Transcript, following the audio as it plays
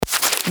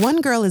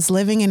One girl is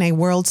living in a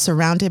world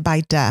surrounded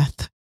by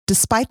death.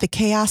 Despite the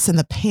chaos and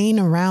the pain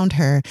around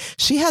her,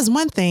 she has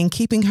one thing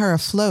keeping her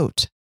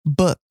afloat: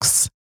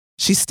 books.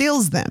 She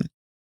steals them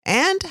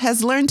and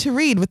has learned to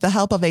read with the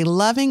help of a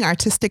loving,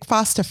 artistic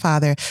foster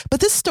father.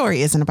 But this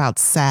story isn't about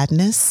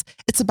sadness.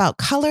 It's about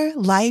color,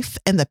 life,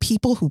 and the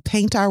people who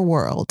paint our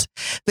world.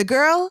 The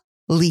girl,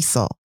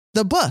 Liesl.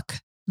 The book,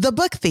 The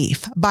Book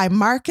Thief by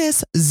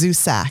Marcus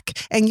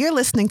Zusak. And you're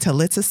listening to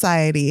Lit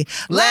Society.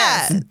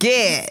 Let's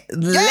get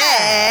lit.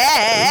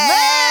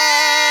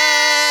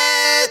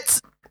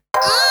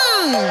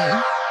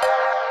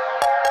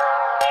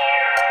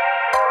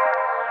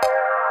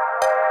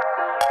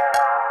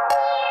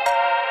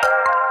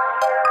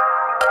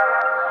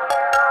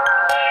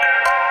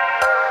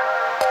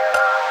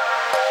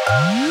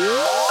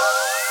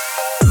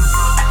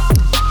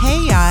 Hey,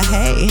 y'all.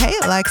 Hey,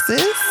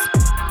 Alexis.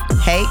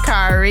 Hey,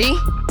 Kari.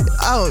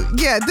 Oh,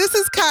 yeah, this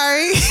is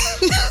Kari.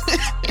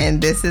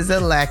 And this is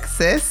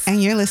Alexis.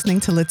 And you're listening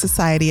to Lit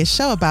Society, a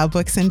show about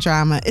books and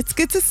drama. It's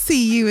good to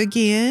see you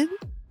again.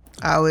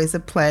 Always a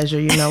pleasure.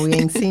 You know, we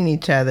ain't seen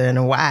each other in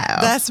a while.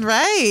 That's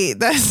right.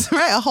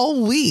 A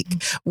whole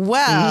week.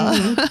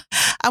 Well,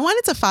 I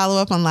wanted to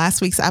follow up on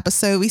last week's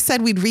episode. We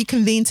said we'd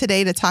reconvene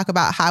today to talk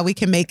about how we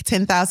can make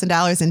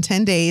 $10,000 in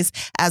 10 days,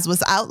 as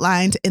was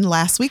outlined in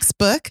last week's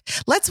book.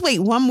 Let's wait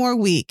one more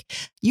week.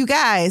 You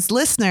guys,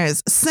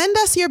 listeners, send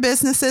us your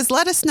businesses.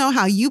 Let us know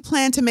how you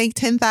plan to make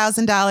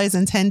 $10,000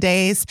 in 10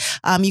 days.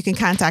 You can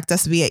contact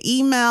us via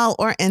email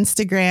or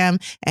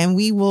Instagram, and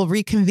we will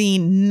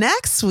reconvene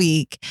next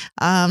week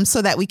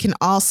so that we can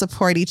all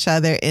support each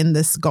other in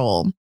this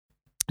goal.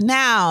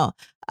 Now,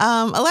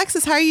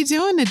 Alexis, how are you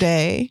doing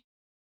today?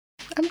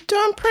 I'm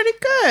doing pretty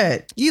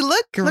good. You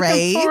look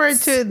great. Looking forward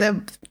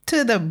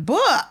to the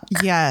book.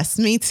 Yes,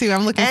 me too.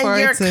 I'm looking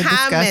forward to your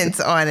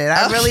comments on it.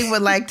 I really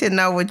would like to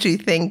know what you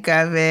think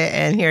of it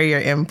and hear your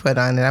input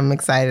on it. I'm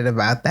excited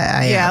about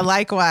that.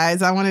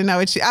 Likewise. I want to know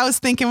what I was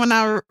thinking when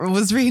I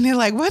was reading it,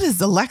 like, what is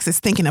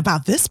Alexis thinking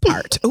about this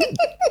part?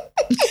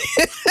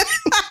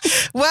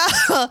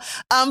 Well,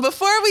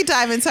 before we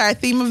dive into our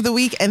theme of the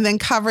week and then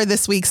cover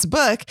this week's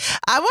book,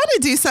 I want to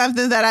do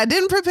something that I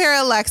didn't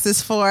prepare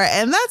Alexis for,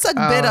 and that's a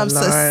bit of Lord.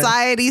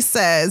 Society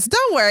Says.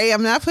 Don't worry,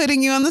 I'm not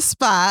putting you on the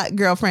spot,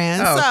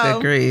 girlfriend.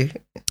 Good grief.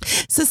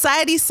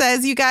 Society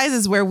Says, you guys,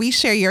 is where we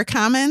share your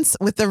comments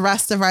with the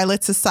rest of our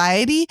Lit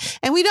Society.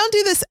 And we don't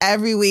do this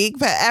every week,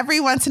 but every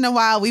once in a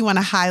while, we want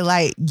to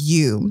highlight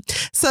you.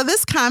 So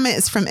this comment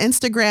is from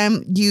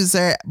Instagram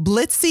user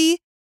Blitzy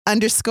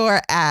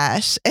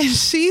 _Ash. And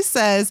she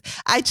says,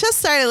 I just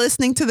started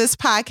listening to this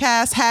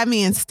podcast, had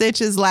me in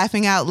stitches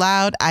laughing out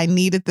loud. I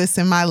needed this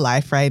in my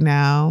life right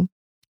now.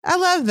 I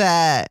love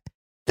that.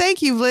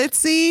 Thank you,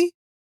 Blitzy.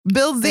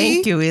 Billsy.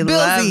 Thank you. We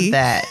love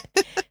that.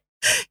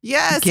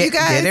 Yes, you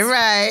guys. Get it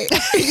right.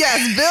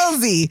 Yes,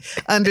 Billsy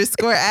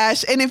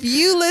 _Ash. And if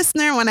you,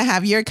 listener, want to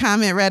have your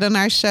comment read on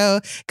our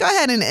show, go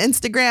ahead and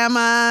Instagram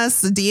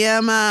us,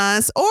 DM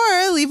us,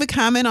 or leave a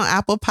comment on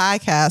Apple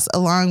Podcasts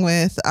along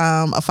with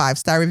a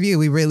 5-star review.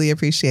 We really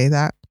appreciate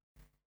that.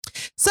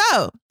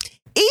 So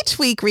each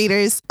week,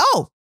 readers.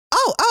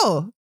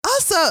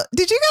 Also,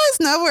 did you guys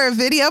know we're a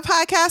video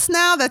podcast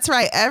now? That's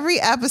right. Every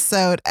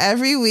episode,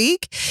 every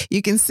week,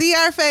 you can see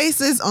our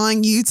faces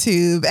on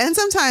YouTube. And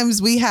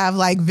sometimes we have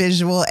like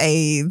visual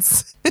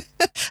aids.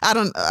 I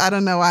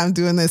don't know why I'm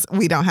doing this.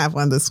 We don't have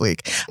one this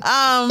week.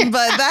 But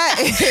that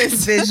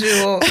is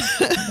visual.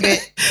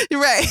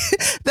 Right.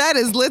 That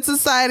is Lit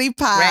Society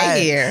Pod right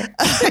here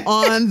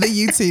on the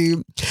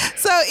YouTube.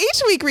 So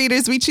each week,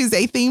 readers, we choose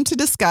a theme to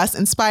discuss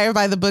inspired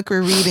by the book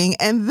we're reading.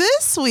 And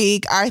this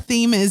week, our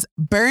theme is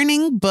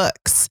burning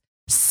books.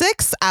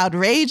 6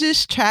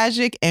 outrageous,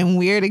 tragic, and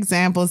weird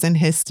examples in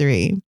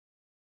history.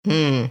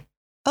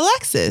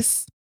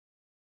 Alexis,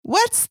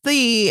 what's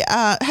the,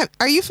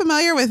 are you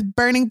familiar with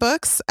burning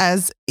books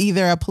as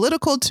either a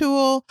political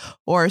tool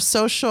or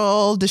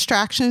social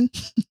distraction?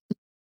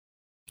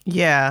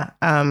 Yeah.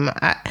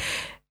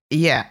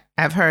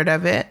 I've heard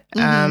of it.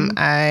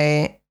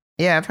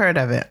 I've heard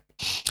of it.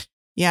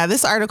 Yeah,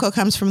 this article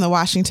comes from the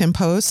Washington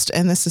Post,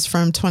 and this is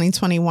from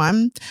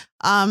 2021.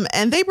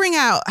 And they bring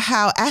out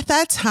how at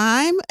that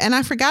time, and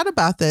I forgot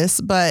about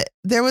this, but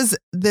there was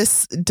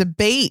this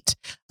debate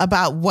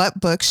about what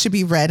books should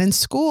be read in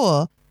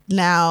school.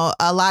 Now,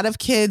 a lot of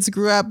kids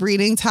grew up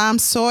reading Tom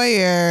Sawyer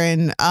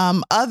and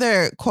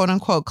other quote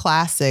unquote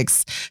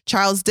classics,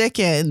 Charles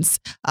Dickens.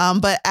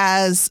 But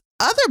as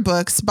other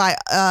books by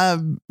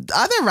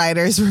other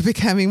writers were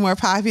becoming more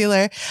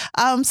popular,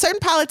 certain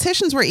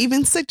politicians were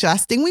even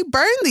suggesting we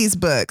burn these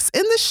books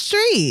in the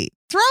street,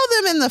 throw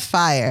them in the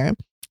fire.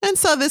 And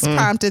so this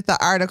prompted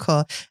the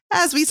article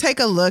as we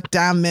take a look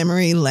down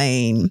memory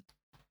lane.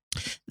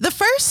 The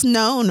first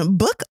known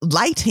book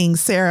lighting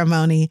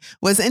ceremony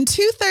was in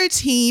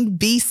 213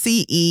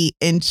 BCE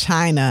in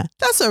China.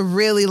 That's a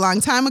really long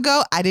time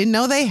ago. I didn't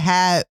know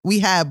we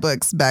had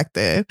books back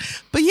then.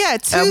 But yeah,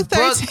 213. A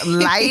book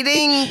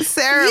lighting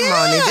ceremony.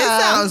 Yeah.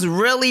 This sounds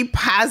really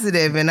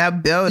positive and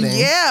upbuilding.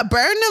 Yeah,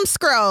 burn them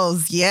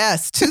scrolls.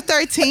 Yes,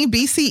 213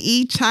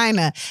 BCE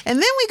China.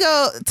 And then we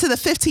go to the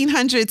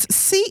 1500s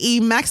CE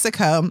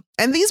Mexico.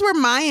 And these were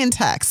Mayan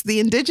texts.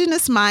 The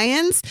indigenous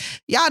Mayans,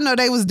 y'all know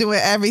they was doing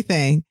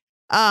everything.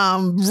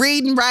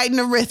 Reading, writing,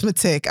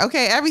 arithmetic.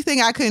 Okay,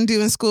 everything I couldn't do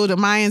in school, the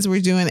Mayans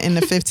were doing in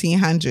the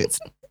 1500s.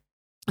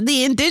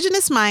 The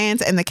indigenous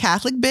Mayans and the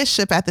Catholic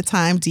bishop at the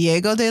time,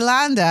 Diego de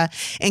Landa,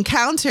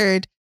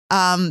 encountered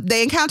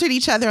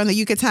each other on the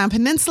Yucatan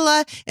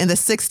Peninsula in the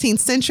 16th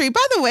century.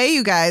 By the way,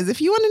 you guys,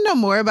 if you want to know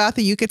more about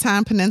the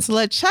Yucatan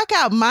Peninsula, check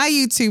out my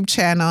YouTube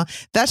channel.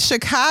 That's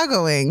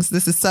Chicagoings.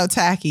 This is so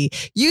tacky.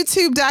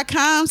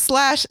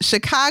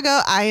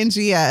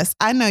 YouTube.com/ChicagoINGS.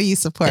 I know you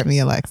support me,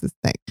 Alexis.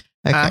 Thanks.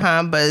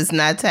 Okay. But it's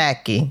not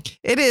tacky.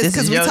 It is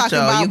because we're talking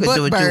about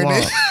book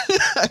burning.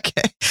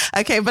 Okay.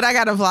 Okay, but I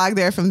got a vlog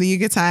there from the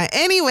Yucatan.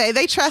 Anyway,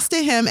 they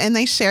trusted him and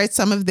they shared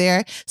some of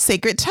their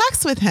sacred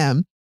texts with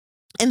him.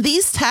 And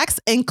these texts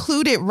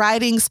included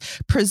writings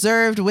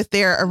preserved with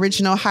their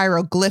original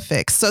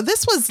hieroglyphics. So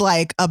this was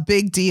like a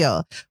big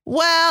deal.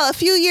 Well, a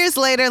few years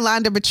later,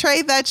 Landa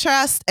betrayed that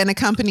trust, and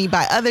accompanied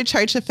by other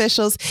church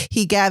officials,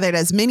 he gathered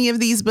as many of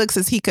these books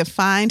as he could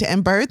find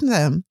and burned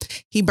them.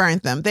 He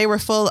burned them. They were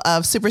full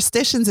of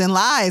superstitions and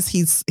lies,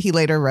 he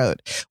later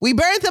wrote. We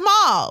burned them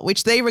all,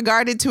 which they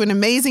regarded to an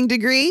amazing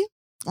degree.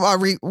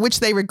 Which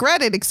they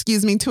regretted,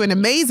 to an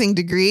amazing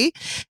degree,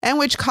 and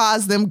which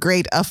caused them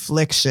great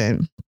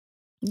affliction.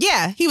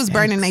 Yeah, he was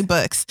burning their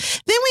books.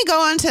 Then we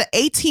go on to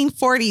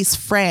 1840s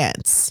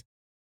France.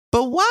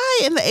 But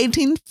why in the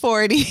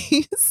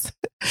 1840s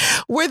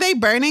were they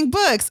burning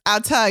books? I'll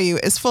tell you,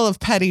 it's full of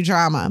petty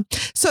drama.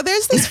 So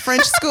there's this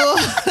French school.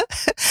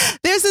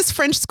 There's this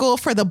French school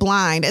for the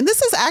blind. And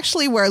this is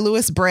actually where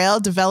Louis Braille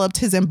developed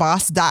his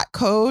embossed dot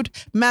code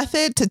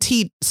method to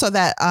teach so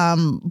that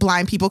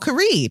blind people could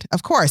read.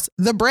 Of course,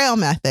 the Braille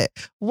method.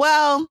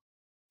 Well,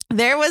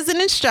 there was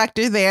an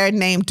instructor there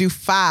named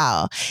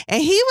Dufal,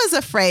 and he was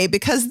afraid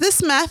because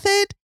this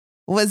method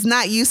was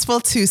not useful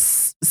to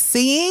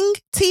seeing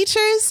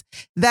teachers,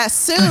 that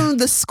soon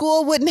the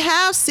school wouldn't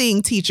have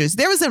seeing teachers.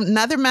 There was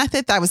another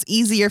method that was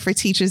easier for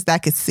teachers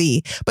that could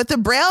see, but the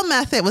Braille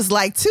method was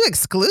like too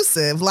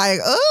exclusive. Like,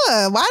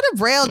 why the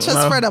Braille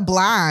just for the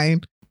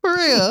blind? For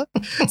real.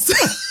 So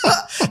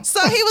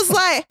he was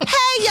like,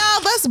 hey,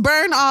 y'all, let's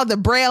burn all the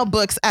Braille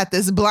books at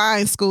this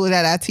blind school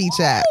that I teach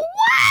at.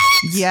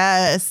 What?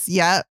 Yes.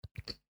 Yep.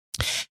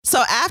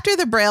 So after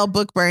the Braille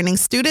book burning,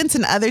 students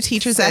and other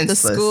teachers at the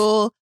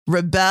school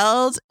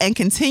rebelled and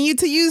continued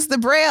to use the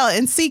Braille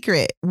in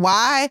secret.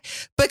 Why?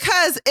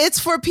 Because it's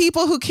for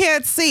people who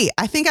can't see.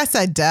 I think I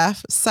said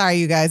deaf. Sorry,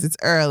 you guys, it's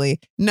early.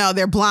 No,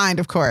 they're blind,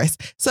 of course.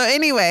 So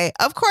anyway,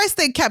 of course,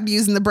 they kept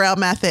using the Braille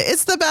method.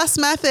 It's the best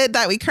method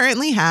that we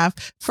currently have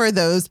for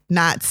those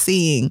not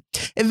seeing.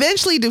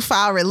 Eventually,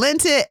 Dufal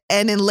relented,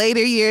 and in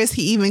later years,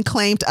 he even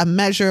claimed a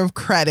measure of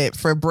credit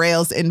for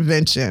Braille's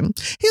invention.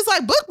 He's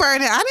like, book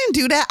burning? I didn't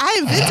do that. I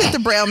invented the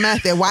Braille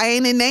method. Why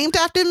ain't it named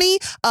after me?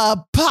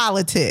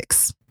 Politics.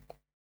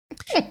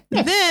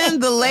 Then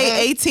the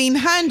late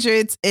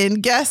 1800s,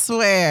 and guess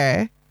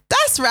where?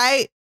 That's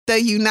right,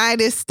 the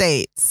United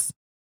States.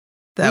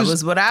 That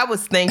was what I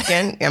was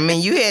thinking. I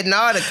mean, you hitting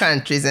all the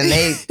countries and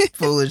they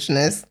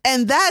foolishness.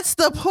 And that's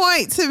the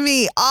point to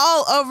me.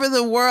 All over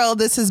the world,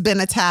 this has been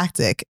a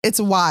tactic. It's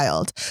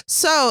wild.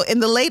 So in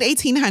the late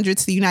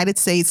 1800s, the United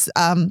States,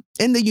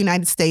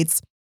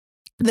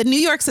 the New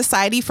York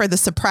Society for the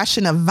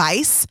Suppression of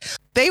Vice,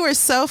 they were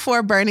so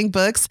for burning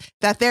books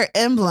that their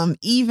emblem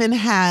even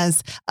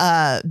has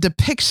a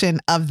depiction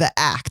of the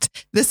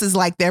act. This is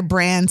like their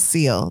brand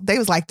seal. They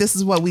was like, this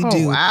is what we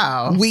do.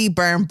 Wow. We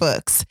burn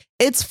books.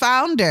 Its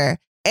founder,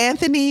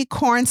 Anthony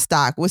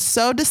Cornstalk, was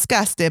so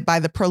disgusted by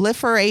the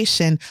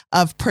proliferation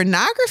of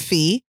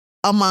pornography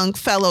among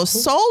fellow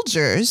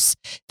soldiers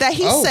that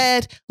he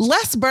said,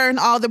 let's burn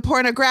all the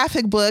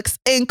pornographic books,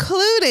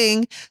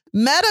 including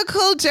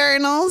medical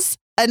journals,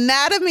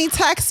 anatomy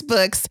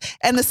textbooks,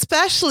 and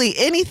especially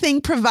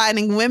anything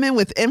providing women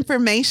with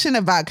information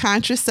about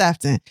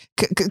contraception,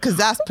 because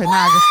that's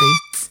pornography.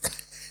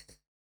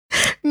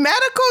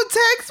 Medical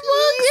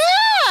textbooks?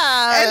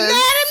 Yeah.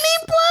 Anatomy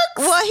books?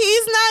 Well,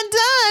 he's not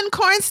done.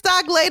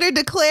 Cornstalk later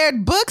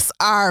declared books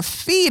are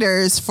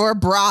feeders for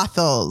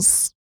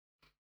brothels.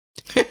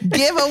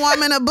 Give a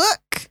woman a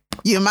book,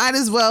 you might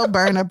as well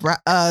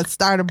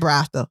start a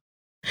brothel.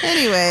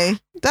 Anyway,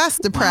 that's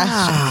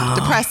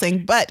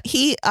depressing. But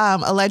he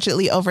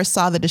allegedly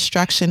oversaw the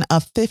destruction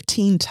of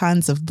 15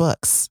 tons of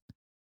books.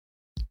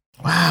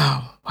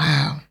 Wow.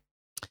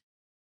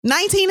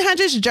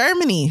 1900s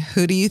Germany.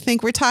 Who do you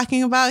think we're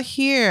talking about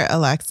here,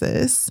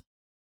 Alexis?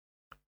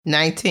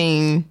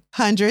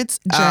 1900s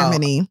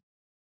Germany.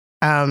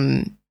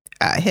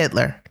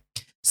 Hitler.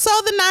 So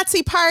the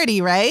Nazi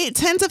Party, right?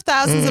 Tens of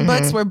thousands of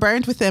books were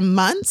burned within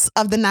months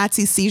of the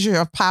Nazi seizure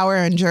of power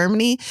in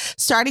Germany,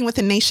 starting with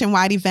a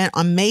nationwide event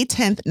on May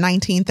 10th,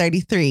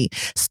 1933.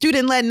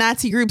 Student-led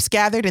Nazi groups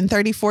gathered in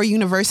 34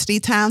 university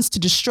towns to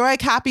destroy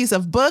copies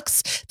of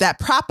books that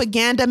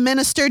propaganda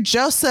minister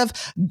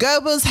Joseph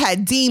Goebbels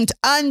had deemed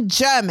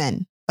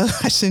un-German. Oh,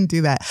 I shouldn't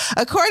do that.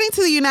 According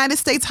to the United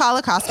States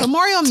Holocaust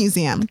Memorial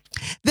Museum,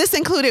 this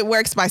included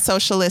works by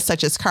socialists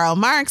such as Karl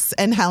Marx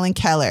and Helen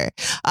Keller.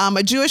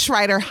 A Jewish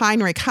writer,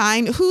 Heinrich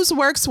Heine, whose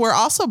works were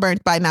also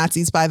burnt by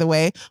Nazis, by the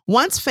way,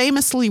 once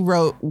famously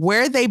wrote,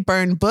 "Where they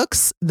burn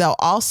books, they'll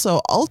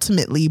also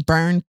ultimately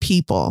burn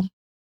people."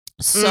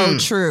 So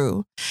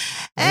true.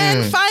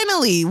 And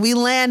finally, we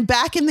land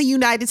back in the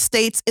United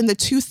States in the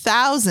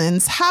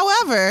 2000s,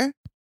 however,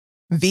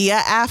 via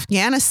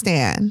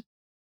Afghanistan.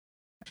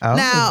 Oh.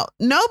 Now,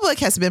 no book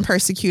has been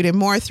persecuted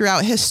more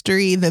throughout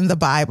history than the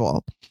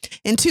Bible.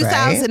 In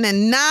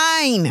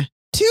 2009,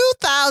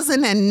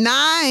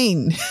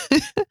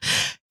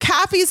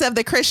 copies of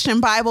the Christian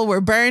Bible were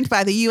burned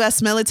by the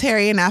U.S.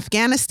 military in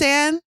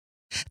Afghanistan.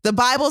 The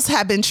Bibles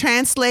have been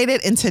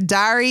translated into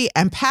Dari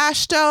and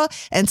Pashto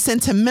and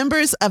sent to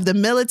members of the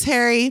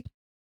military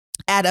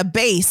at a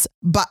base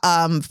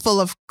full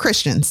of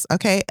Christians,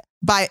 okay?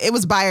 It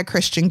was by a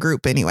Christian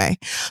group anyway.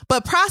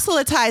 But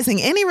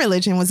proselytizing any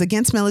religion was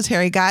against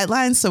military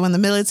guidelines. So when the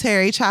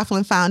military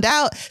chaplain found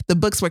out, the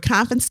books were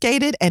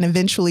confiscated and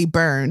eventually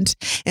burned.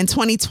 In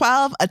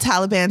 2012, a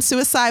Taliban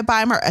suicide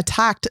bomber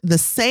attacked the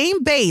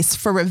same base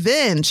for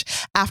revenge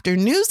after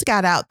news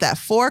got out that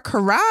 4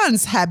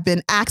 Qurans had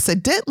been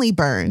accidentally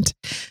burned.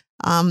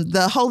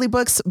 The holy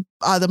books,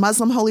 the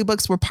Muslim holy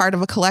books, were part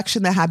of a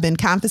collection that had been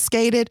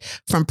confiscated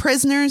from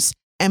prisoners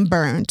and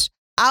burned.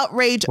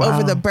 Outrage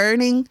over the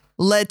burning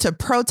led to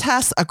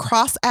protests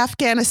across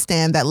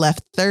Afghanistan that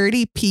left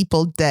 30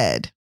 people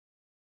dead.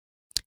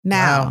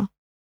 Now,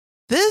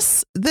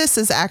 this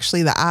is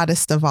actually the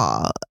oddest of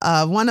all.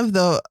 One of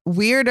the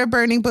weirder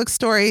burning book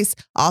stories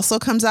also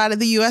comes out of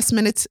the U.S.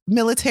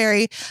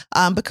 military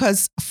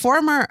because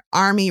former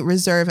Army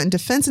Reserve and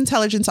Defense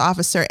Intelligence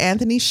Officer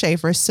Anthony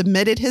Schaefer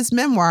submitted his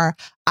memoir,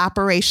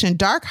 Operation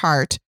Dark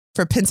Heart,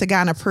 for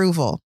Pentagon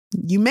approval.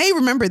 You may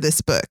remember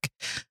this book.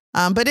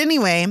 But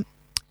anyway,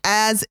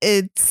 as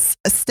it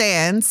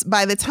stands,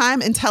 by the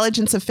time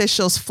intelligence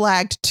officials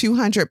flagged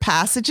 200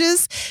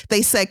 passages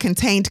they said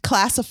contained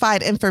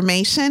classified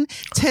information,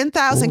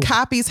 10,000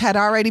 copies had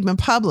already been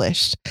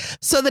published.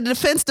 So the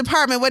Defense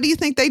Department, what do you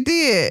think they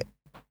did?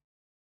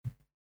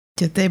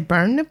 Did they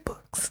burn the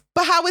books?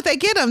 But how would they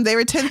get them? They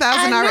were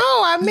 10,000 already.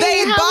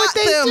 They bought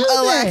them,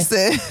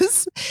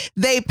 Alexis.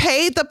 They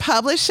paid the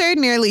publisher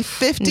nearly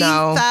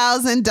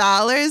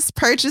 $50,000,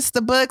 purchased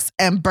the books,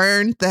 and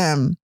burned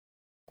them.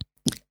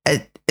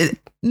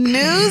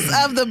 News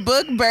of the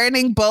book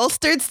burning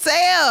bolstered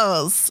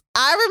sales.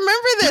 I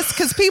remember this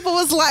because people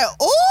was like,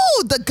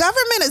 "Oh, the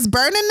government is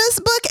burning this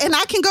book, and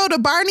I can go to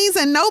Barney's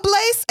and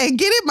Noble's and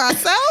get it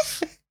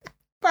myself."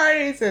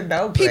 Barney's and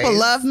Noble's. People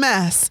love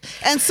mess,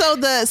 and so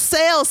the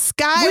sales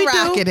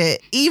skyrocketed.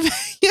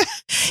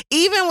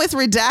 Even with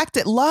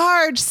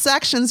large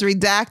sections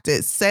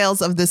redacted,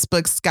 sales of this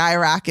book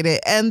skyrocketed,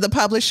 and the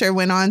publisher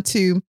went on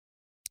to.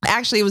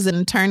 Actually, it was an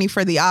attorney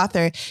for the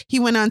author. He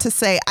went on to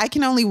say, "I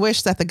can only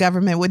wish that the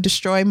government would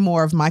destroy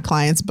more of my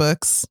clients'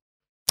 books."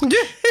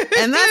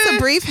 And that's a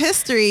brief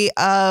history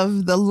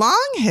of the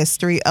long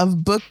history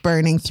of book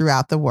burning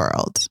throughout the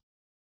world.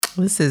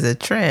 This is a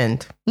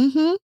trend.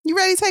 You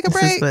ready to take a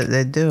break? This is what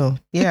they do.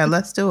 Yeah,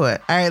 let's do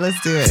it. All right,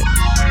 let's do it.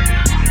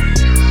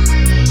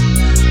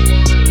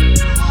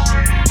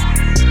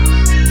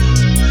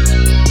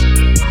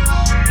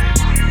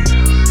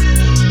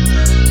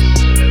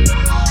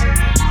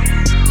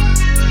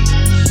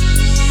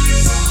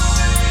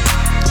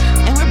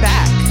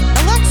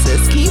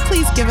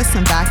 Please give us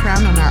some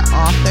background on our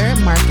author,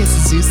 Markus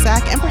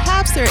Zusak, and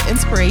perhaps their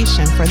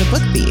inspiration for The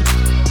Book Thief.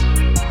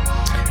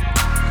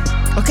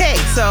 Okay,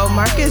 so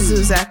Markus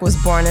Zusak was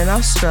born in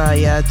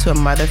Australia to a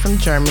mother from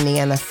Germany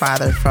and a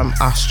father from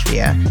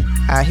Austria.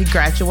 He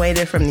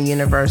graduated from the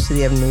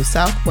University of New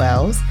South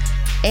Wales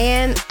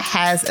and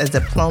has a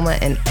diploma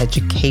in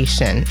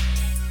education.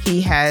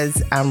 He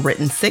has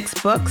written 6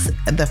 books.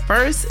 The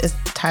first is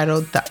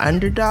titled The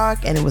Underdog,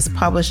 and it was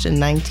published in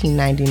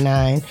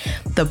 1999.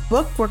 The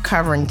book we're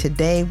covering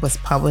today was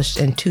published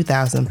in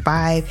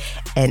 2005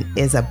 and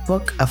is a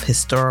book of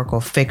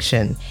historical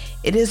fiction.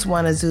 It is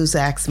one of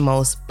Zusak's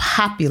most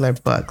popular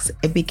books.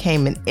 It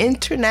became an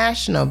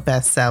international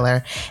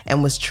bestseller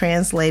and was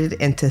translated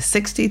into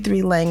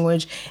 63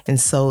 languages and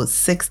sold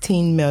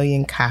 16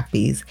 million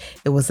copies.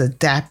 It was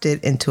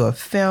adapted into a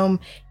film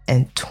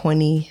in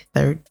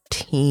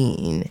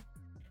 2013.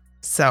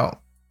 So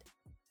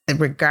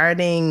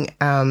regarding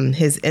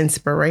his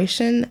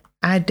inspiration,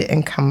 I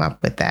didn't come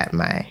up with that,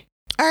 Mai.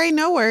 All right,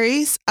 no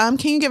worries. Can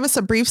you give us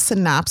a brief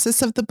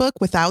synopsis of the book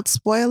without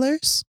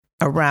spoilers?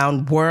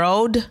 Around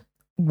World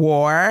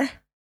War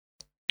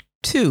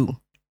II,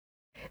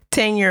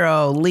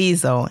 10-year-old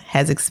Liesl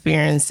has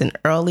experienced an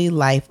early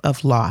life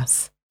of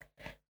loss.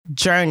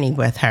 journey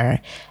with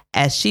her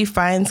as she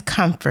finds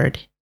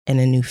comfort in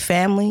a new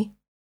family,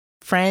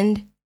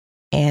 friend,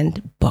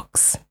 and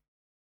books.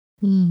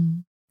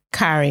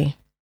 Kari,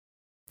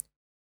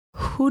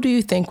 who do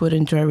you think would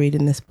enjoy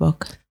reading this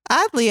book?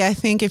 Oddly, I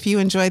think if you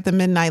enjoyed The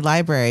Midnight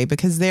Library,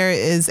 because there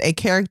is a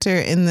character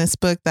in this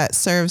book that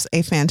serves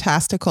a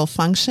fantastical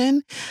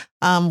function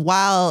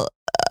while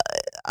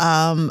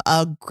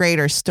a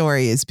greater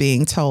story is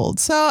being told.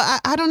 So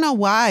I don't know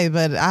why,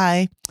 but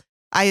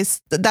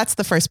that's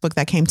the first book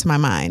that came to my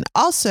mind.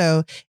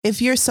 Also,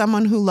 if you're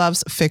someone who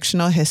loves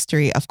fictional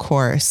history, of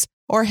course,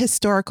 or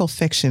historical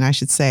fiction, I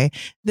should say,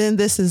 then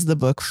this is the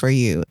book for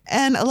you.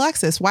 And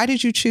Alexis, why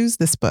did you choose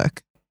this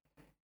book?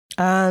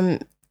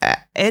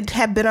 It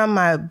had been on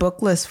my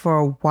book list for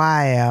a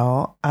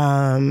while,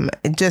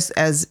 just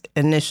as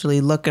initially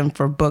looking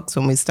for books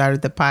when we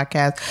started the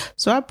podcast.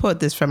 So I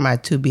put this from my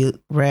to be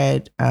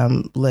read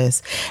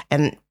list.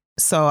 And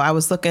so I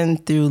was looking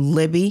through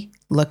Libby,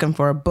 looking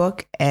for a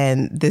book,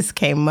 and this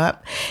came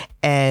up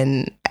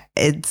and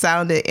it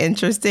sounded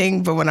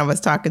interesting. But when I was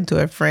talking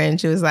to a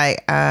friend, she was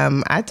like,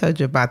 I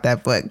told you about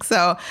that book.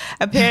 So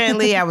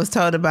apparently I was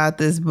told about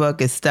this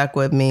book. It stuck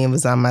with me. It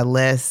was on my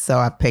list. So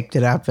I picked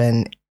it up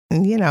and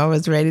I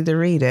was ready to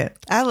read it.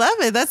 I love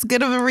it. That's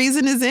good of a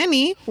reason as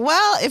any.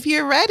 Well, if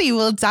you're ready,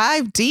 we'll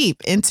dive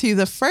deep into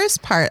the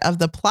first part of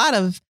the plot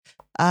of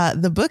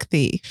The Book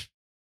Thief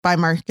by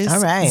Markus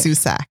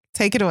Zusak.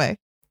 Take it away.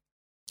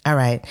 All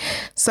right.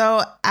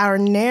 So our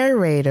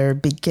narrator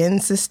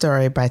begins the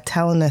story by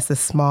telling us a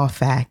small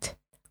fact.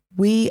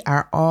 We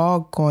are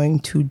all going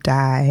to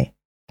die.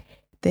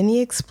 Then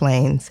he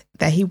explains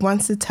that he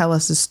wants to tell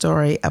us the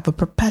story of a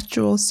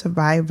perpetual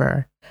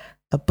survivor,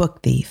 a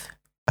book thief.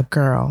 A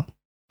girl.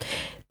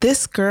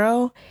 This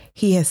girl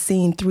he has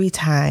seen 3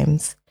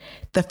 times.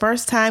 The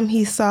first time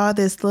he saw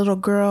this little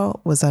girl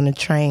was on a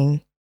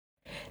train.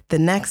 The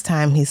next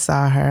time he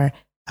saw her,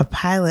 a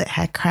pilot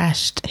had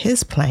crashed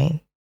his plane.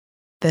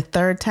 The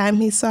third time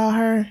he saw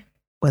her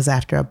was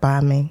after a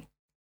bombing.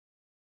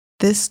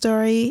 This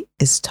story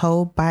is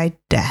told by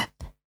Death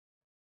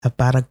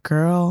about a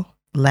girl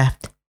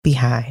left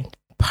behind.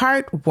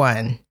 Part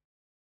 1.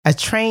 A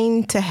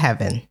Train to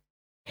Heaven.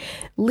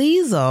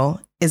 Liesl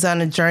is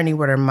on a journey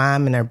with her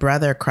mom and her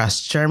brother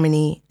across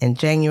Germany in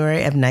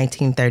January of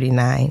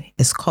 1939.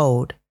 It's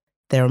cold.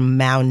 They're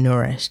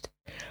malnourished.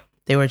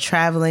 They were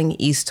traveling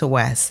east to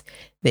west.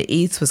 The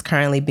East was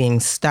currently being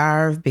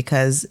starved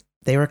because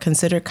they were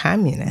considered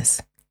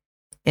communists.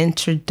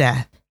 Enter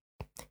Death,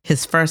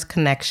 his first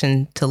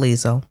connection to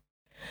Liesl.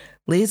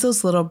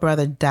 Liesl's little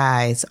brother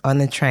dies on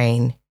the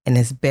train and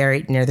is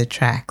buried near the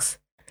tracks.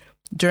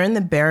 During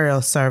the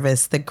burial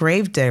service, the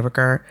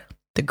gravedigger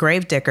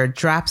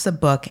drops a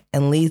book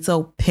and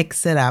Liesl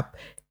picks it up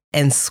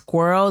and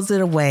squirrels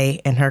it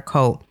away in her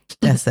coat.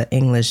 That's the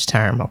English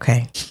term,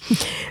 okay?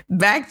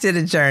 Back to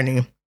the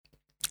journey.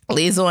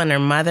 Liesl and her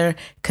mother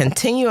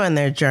continue on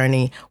their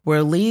journey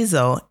where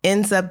Liesl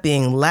ends up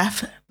being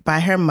left by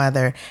her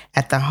mother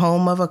at the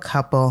home of a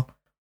couple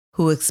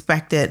who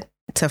expected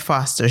to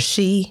foster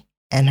she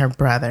and her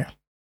brother.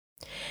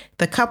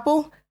 The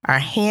couple are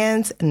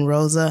Hans and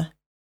Rosa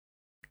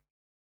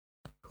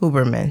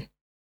Huberman.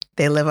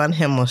 They live on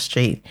Himmel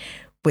Street,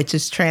 which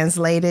is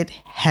translated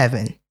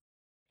heaven,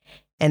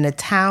 in the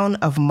town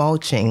of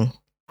Mulching,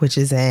 which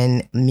is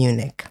in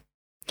Munich.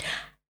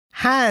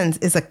 Hans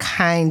is a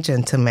kind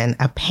gentleman,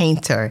 a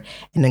painter,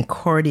 an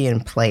accordion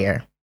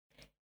player.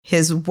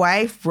 His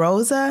wife,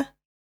 Rosa,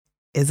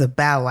 is a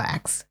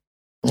ballax.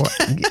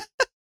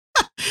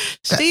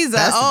 She's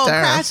an old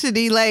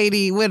crotchety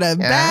lady with a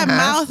bad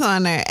mouth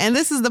on her. And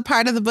this is the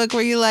part of the book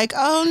where you're like,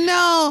 oh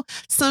no,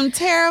 some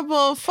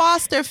terrible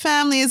foster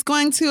family is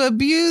going to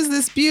abuse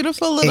this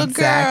beautiful little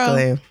girl.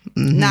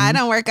 Mm-hmm. Nah, it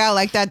don't work out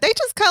like that. They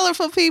just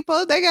colorful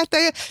people. They got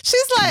their,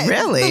 she's like,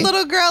 really? The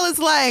little girl is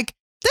like,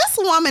 this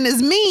woman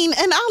is mean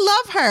and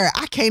I love her.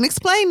 I can't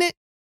explain it.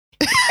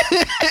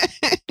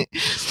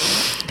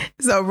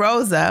 So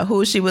Rosa,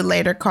 who she would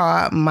later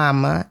call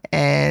Mama,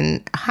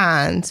 and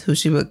Hans, who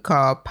she would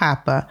call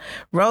Papa.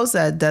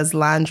 Rosa does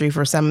laundry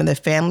for some of the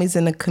families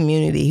in the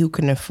community who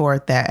can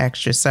afford that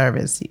extra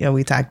service.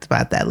 We talked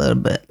about that a little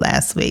bit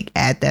last week.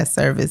 Add that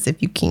service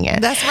if you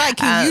can. That's right.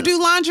 Can you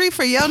do laundry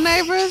for your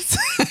neighbors?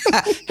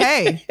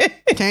 Hey,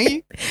 can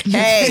you?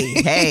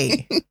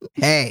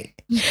 Hey.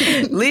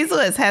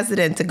 Liesl is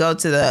hesitant to go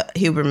to the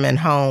Huberman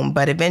home,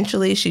 but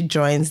eventually she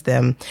joins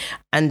them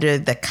under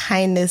the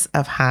kindness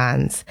of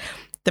Hans.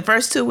 The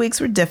first 2 weeks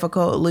were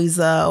difficult.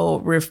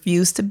 Liesl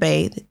refused to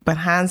bathe, but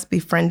Hans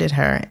befriended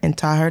her and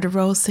taught her to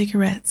roll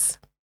cigarettes.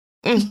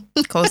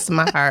 Close to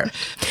my heart.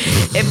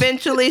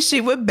 Eventually,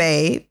 she would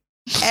bathe.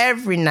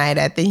 Every night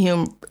at the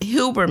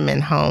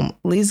Huberman home,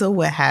 Liesl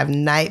would have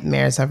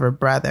nightmares of her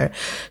brother.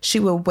 She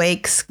would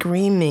wake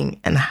screaming,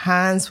 and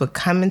Hans would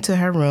come into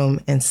her room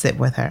and sit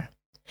with her.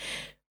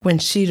 When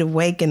she'd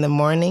awake in the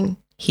morning,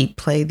 he'd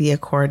play the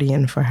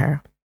accordion for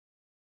her.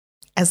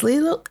 As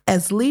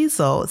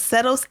Liesl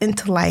settles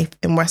into life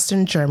in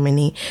Western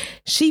Germany,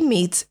 she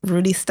meets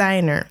Rudy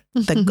Steiner,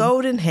 the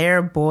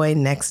golden-haired boy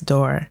next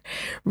door.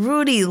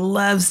 Rudy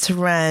loves to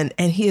run,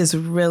 and he is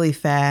really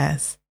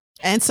fast.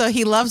 And so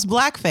he loves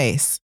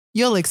blackface.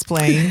 You'll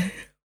explain.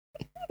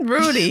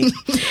 Rudy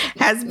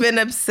has been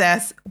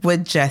obsessed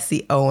with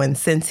Jesse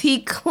Owens since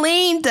he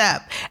cleaned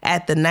up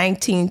at the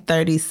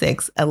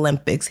 1936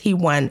 Olympics. He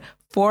won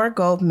 4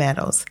 gold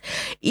medals.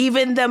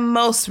 Even the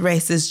most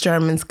racist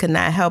Germans could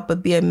not help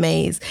but be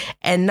amazed,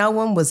 and no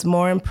one was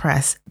more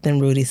impressed than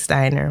Rudy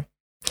Steiner.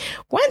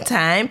 One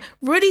time,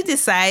 Rudy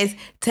decides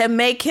to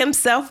make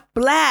himself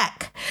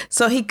black,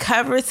 so he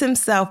covers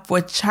himself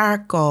with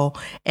charcoal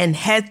and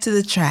heads to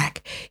the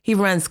track. He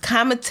runs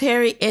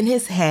commentary in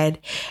his head,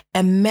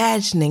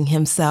 imagining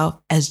himself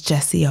as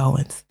Jesse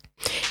Owens.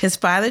 His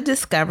father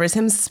discovers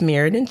him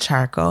smeared in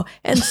charcoal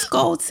and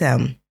scolds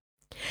him.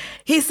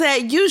 He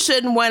said, "You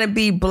shouldn't want to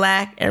be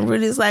black." And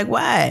Rudy's like,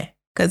 "Why?"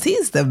 Because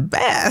he's the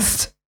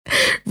best.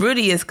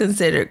 Rudy is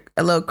considered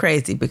a little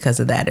crazy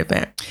because of that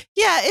event.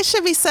 Yeah, it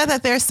should be said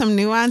that there's some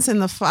nuance in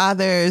the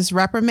father's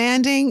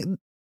reprimanding.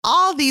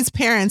 All these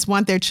parents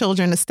want their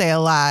children to stay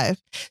alive.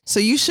 So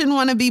you shouldn't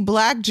want to be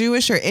black,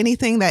 Jewish, or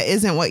anything that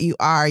isn't what you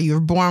are.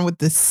 You're born with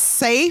this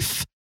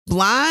safe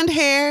blonde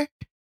hair,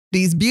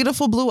 these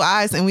beautiful blue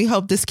eyes, and we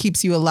hope this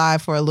keeps you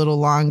alive for a little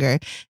longer.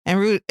 And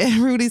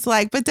Rudy's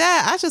like, "But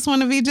Dad, I just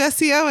want to be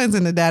Jesse Owens."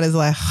 And the dad is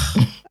like,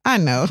 I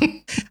know,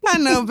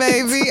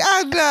 baby,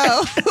 I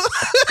know.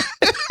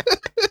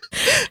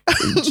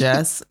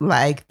 Just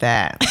like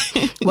that.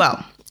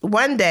 Well,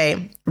 one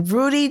day,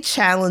 Rudy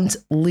challenged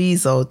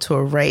Liesl to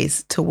a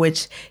race to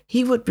which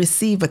he would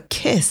receive a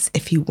kiss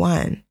if he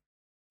won.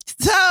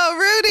 So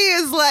Rudy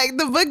is like,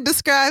 the book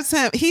describes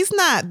him. He's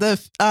not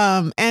the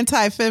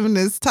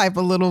anti-feminist type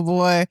of little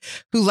boy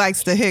who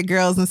likes to hit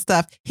girls and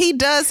stuff. He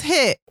does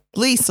hit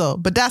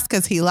Liesl, but that's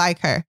because he like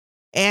her.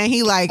 And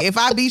he like, if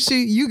I beat you,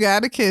 you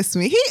gotta kiss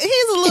me.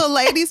 He's a little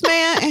ladies'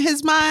 man in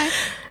his mind.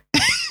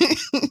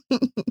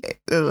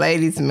 The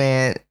ladies'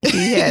 man.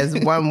 He has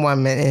one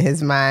woman in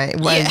his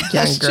mind, one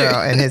young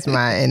girl in his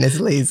mind, and it's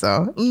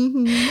Liesl.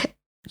 Mm-hmm.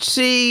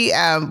 She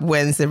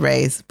wins the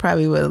race,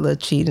 probably with a little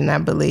cheating, I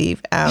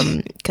believe,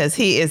 because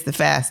he is the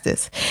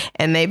fastest,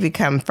 and they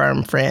become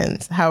firm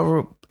friends.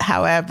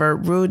 However,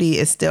 Rudy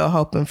is still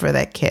hoping for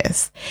that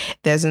kiss.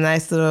 There's a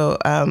nice little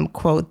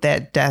quote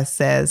that Death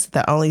says,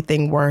 "The only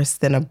thing worse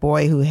than a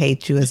boy who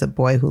hates you is a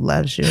boy who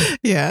loves you."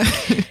 Yeah.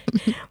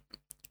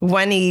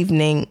 One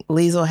evening,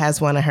 Liesl has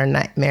one of her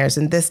nightmares,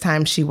 and this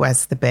time she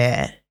wets the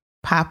bed.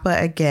 Papa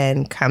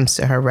again comes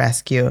to her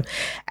rescue.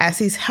 As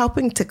he's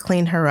helping to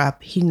clean her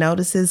up, he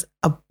notices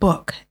a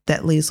book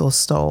that Liesl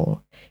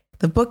stole.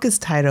 The book is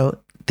titled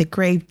The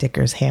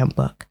Gravedigger's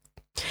Handbook.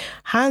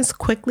 Hans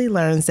quickly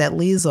learns that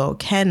Liesl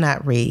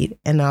cannot read,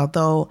 and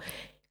although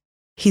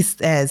he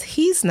says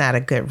he's not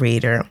a good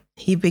reader,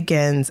 he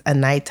begins a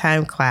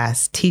nighttime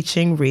class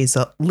teaching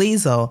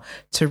Liesl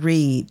to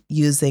read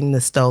using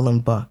the stolen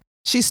book.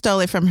 She stole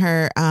it from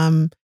her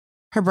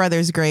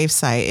brother's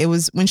gravesite. It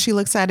was when she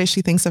looks at it,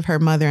 she thinks of her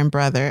mother and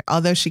brother.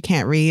 Although she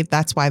can't read,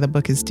 that's why the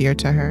book is dear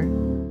to her.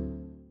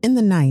 In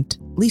the night,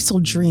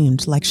 Liesl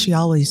dreamed like she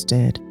always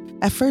did.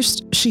 At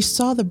first, she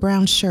saw the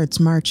brown shirts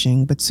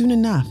marching, but soon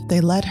enough,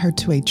 they led her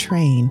to a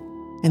train,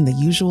 and the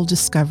usual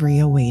discovery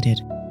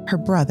awaited. Her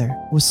brother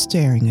was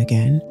staring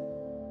again.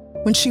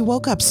 When she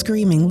woke up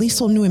screaming,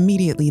 Liesl knew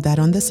immediately that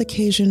on this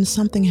occasion,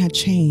 something had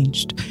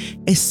changed.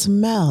 A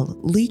smell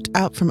leaked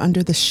out from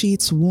under the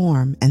sheets,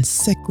 warm and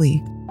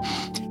sickly.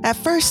 At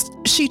first,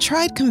 she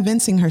tried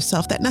convincing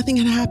herself that nothing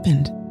had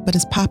happened, but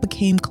as Papa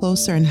came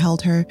closer and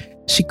held her,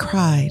 she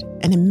cried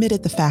and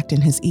admitted the fact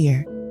in his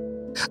ear.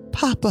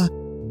 "Papa,"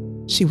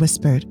 she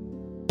whispered,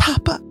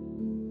 "Papa."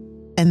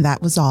 And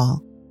that was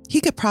all.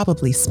 He could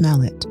probably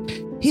smell it.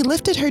 He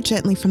lifted her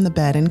gently from the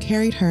bed and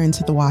carried her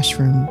into the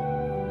washroom.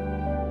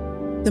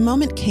 The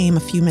moment came a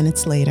few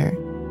minutes later.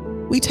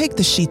 "We take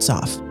the sheets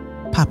off,"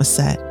 Papa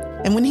said.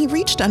 And when he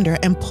reached under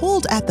and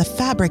pulled at the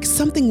fabric,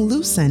 something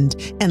loosened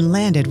and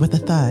landed with a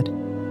thud.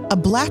 A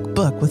black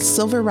book with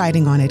silver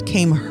writing on it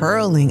came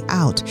hurling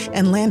out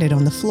and landed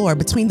on the floor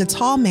between the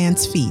tall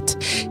man's feet.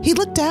 He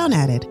looked down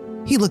at it.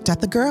 He looked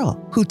at the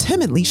girl, who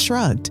timidly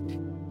shrugged.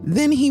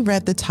 Then he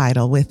read the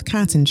title with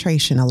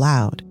concentration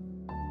aloud.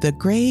 The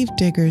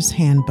Gravedigger's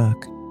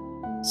Handbook.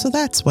 So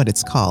that's what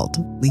it's called,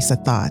 Lisa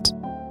thought.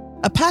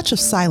 A patch of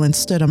silence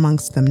stood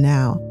amongst them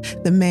now.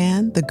 The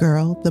man, the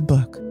girl, the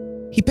book.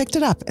 He picked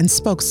it up and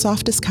spoke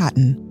soft as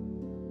cotton.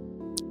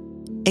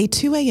 A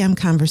 2 a.m.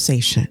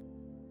 conversation.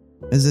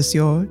 "Is this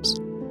yours?"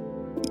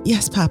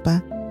 "Yes,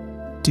 Papa."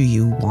 "Do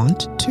you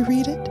want to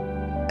read it?"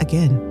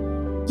 Again.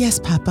 "Yes,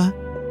 Papa."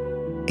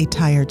 A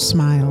tired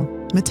smile,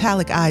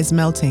 metallic eyes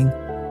melting.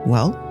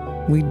 "Well,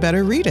 we'd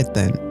better read it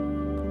then."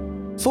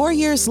 4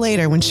 years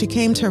later, when she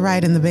came to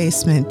write in the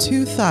basement,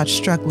 2 thoughts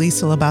struck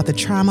Liesl about the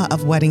trauma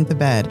of wetting the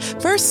bed.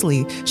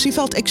 Firstly, she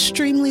felt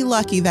extremely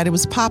lucky that it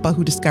was Papa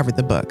who discovered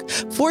the book.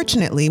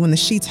 Fortunately, when the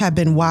sheets had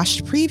been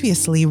washed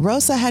previously,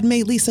 Rosa had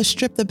made Lisa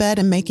strip the bed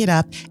and make it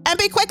up, and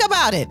be quick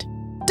about it.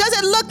 Does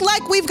it look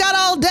like we've got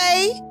all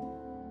day?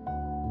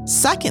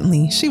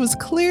 Secondly, she was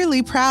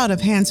clearly proud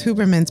of Hans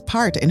Huberman's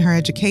part in her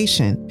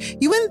education.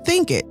 You wouldn't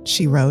think it,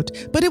 she wrote,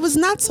 but it was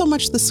not so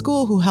much the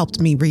school who helped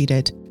me read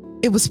it.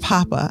 It was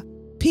Papa.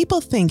 People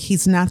think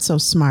he's not so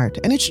smart,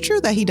 and it's true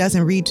that he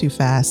doesn't read too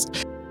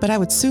fast, but I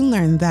would soon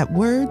learn that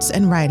words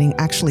and writing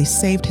actually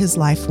saved his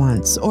life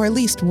once, or at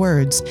least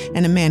words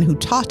and a man who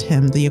taught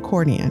him the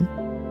accordion.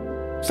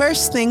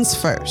 First things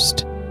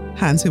first,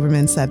 Hans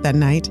Huberman said that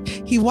night.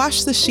 He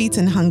washed the sheets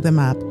and hung them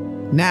up.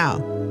 Now,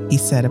 he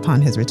said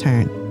upon his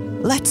return,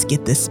 let's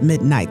get this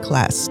midnight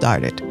class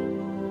started.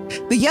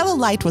 The yellow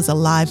light was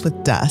alive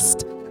with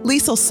dust.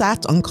 Liesel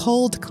sat on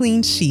cold,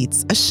 clean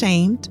sheets,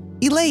 ashamed,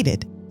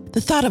 elated.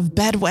 The thought of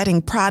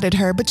bedwetting prodded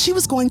her, but she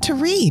was going to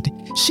read.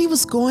 She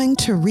was going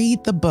to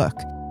read the book.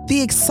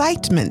 The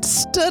excitement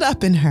stood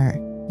up in her.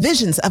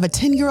 Visions of a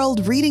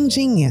 10-year-old reading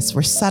genius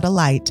were set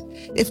alight.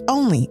 If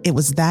only it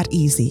was that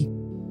easy.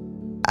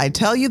 I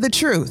tell you the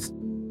truth,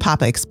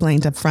 Papa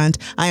explained up front.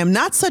 I am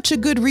not such a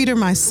good reader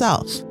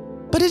myself.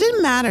 But it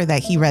didn't matter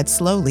that he read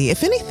slowly.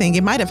 If anything,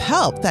 it might have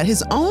helped that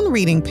his own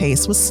reading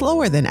pace was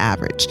slower than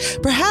average.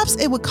 Perhaps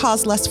it would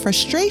cause less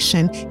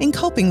frustration in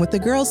coping with the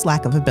girl's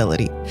lack of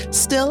ability.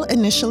 Still,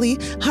 initially,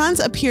 Hans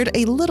appeared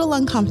a little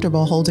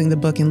uncomfortable holding the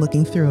book and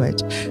looking through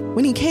it.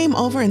 When he came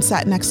over and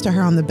sat next to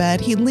her on the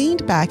bed, he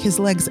leaned back, his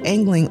legs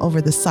angling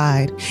over the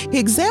side. He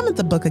examined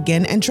the book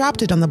again and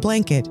dropped it on the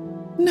blanket.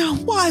 Now,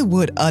 why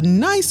would a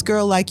nice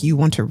girl like you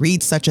want to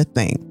read such a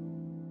thing?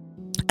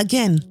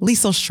 Again,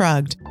 Liesel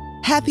shrugged.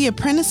 Had the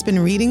apprentice been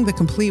reading the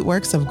complete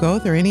works of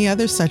Goethe or any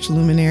other such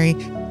luminary,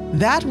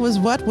 that was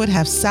what would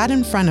have sat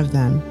in front of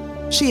them.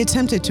 She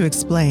attempted to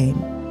explain.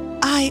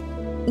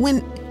 When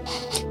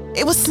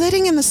it was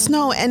sitting in the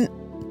snow and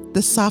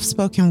the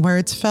soft-spoken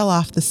words fell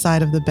off the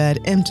side of the bed,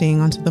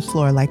 emptying onto the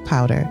floor like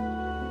powder.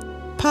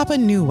 Papa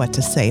knew what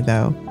to say,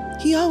 though.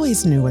 He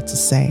always knew what to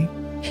say.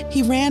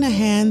 He ran a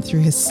hand through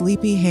his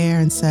sleepy hair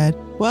and said,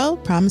 well,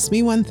 promise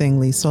me one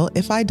thing, Liesel.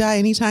 If I die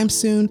anytime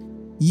soon,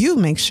 you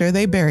make sure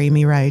they bury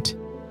me right.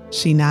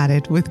 She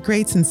nodded with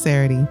great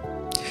sincerity.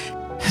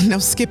 No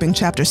skipping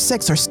chapter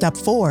 6 or step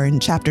 4 in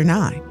chapter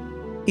 9.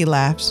 He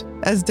laughed,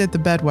 as did the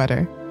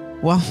bedwetter.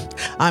 Well,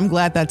 I'm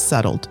glad that's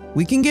settled.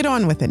 We can get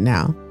on with it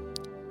now.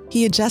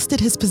 He adjusted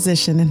his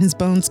position and his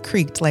bones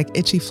creaked like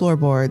itchy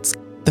floorboards.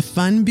 The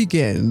fun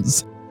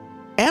begins.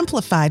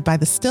 Amplified by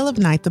the still of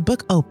night, the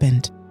book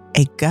opened.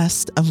 A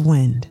gust of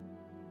wind.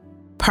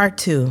 Part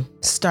 2,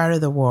 Start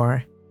of the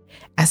War.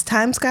 As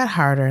times got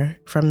harder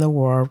from the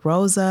war,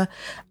 Rosa,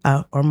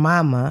 or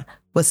Mama,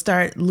 would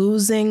start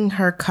losing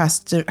her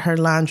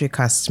laundry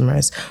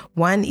customers.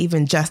 One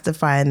even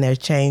justifying their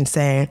change,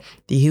 saying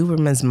the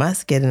Hubermans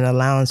must get an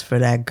allowance for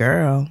that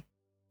girl.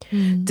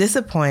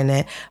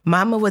 Disappointed,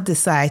 Mama would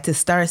decide to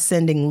start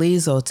sending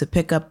Liesel to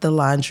pick up the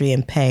laundry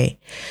and pay.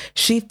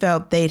 She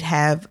felt they'd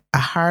have a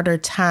harder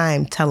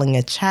time telling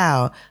a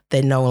child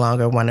they no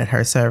longer wanted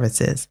her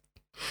services.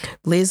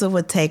 Liesel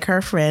would take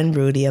her friend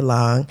Rudy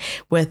along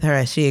with her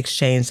as she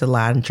exchanged the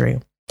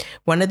laundry.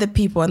 One of the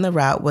people on the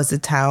route was the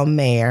town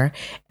mayor,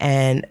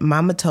 and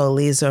Mama told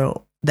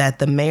Liesel that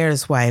the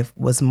mayor's wife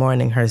was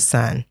mourning her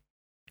son.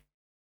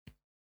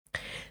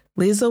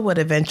 Liesel would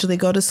eventually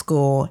go to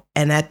school,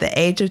 and at the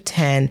age of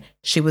 10,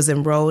 she was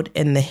enrolled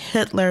in the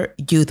Hitler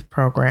Youth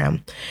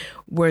Program,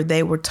 where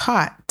they were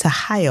taught to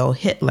Heil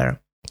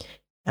Hitler,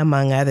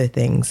 among other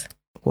things,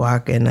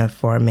 walk in a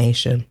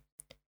formation.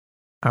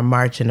 Or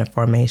march in a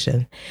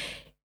formation.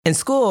 In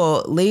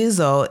school,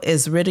 Liesel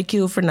is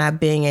ridiculed for not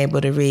being able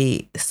to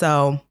read.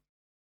 So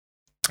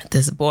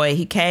this boy,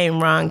 he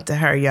came wrong to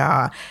her,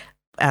 y'all.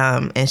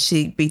 And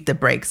she beat the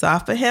brakes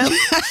off of him.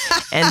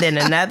 And then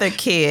another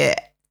kid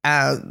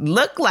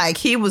looked like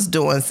he was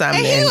doing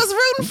something. And he was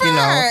rooting for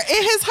her.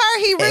 In his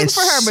heart, he rooted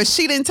for her, but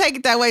she didn't take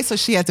it that way, so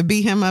she had to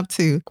beat him up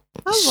too.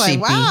 I was like,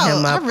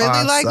 wow, I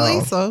really like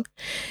Liesel.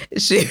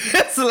 She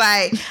was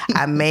like,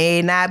 I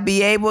may not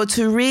be able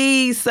to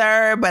read,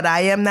 sir, but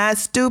I am not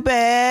stupid.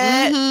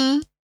 Mm-hmm.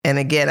 And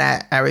again,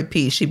 I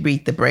repeat, she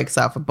beat the brakes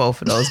off of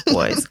both of those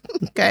boys.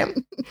 Okay.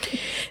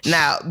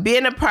 Now,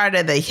 being a part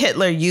of the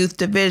Hitler Youth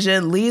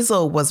Division,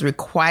 Liesel was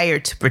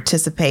required to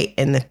participate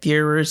in the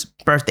Führer's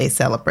birthday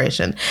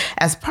celebration.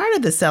 As part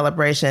of the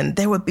celebration,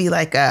 there would be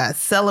like a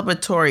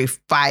celebratory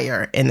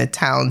fire in the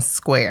town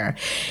square.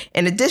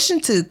 In addition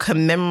to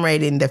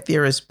commemorating the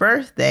Führer's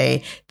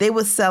birthday, they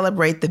would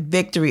celebrate the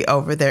victory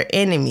over their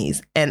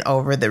enemies and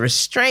over the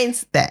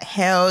restraints that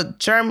held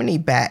Germany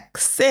back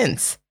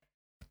since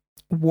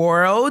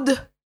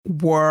World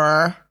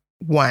War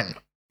I.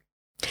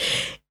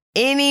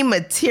 Any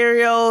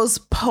materials,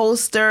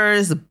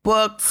 posters,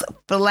 books,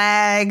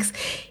 flags,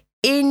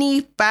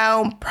 any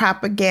found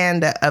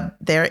propaganda of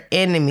their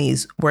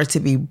enemies were to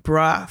be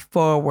brought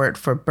forward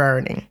for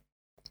burning.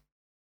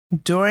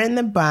 During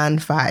the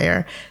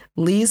bonfire,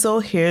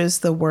 Liesel hears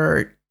the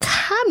word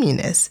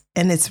communist,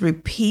 and it's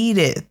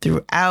repeated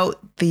throughout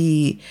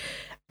the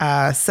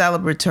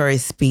celebratory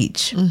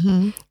speech.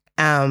 Mm-hmm.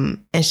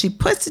 And she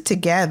puts it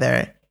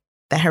together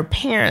that her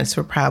parents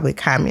were probably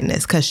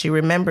communists because she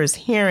remembers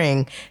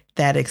hearing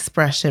that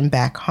expression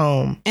back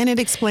home. And it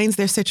explains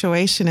their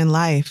situation in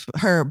life,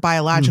 her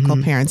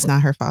biological parents,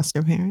 not her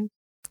foster parents.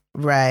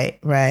 Right.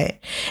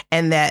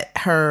 And that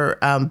her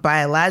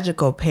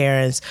biological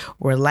parents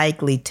were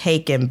likely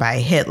taken by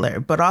Hitler,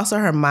 but also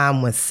her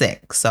mom was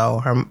sick. So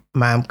her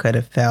mom could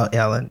have fell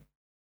ill.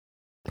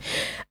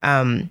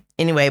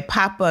 Anyway,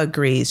 Papa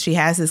agrees. She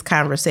has this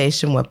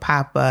conversation with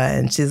Papa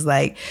and she's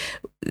like,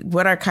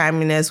 what are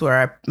communists?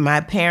 Were my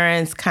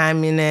parents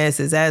communists?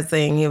 Is that a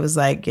thing? He was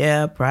like,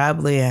 yeah,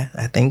 probably.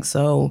 I think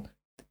so.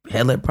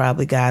 Hitler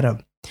probably got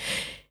him.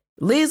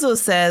 Liesl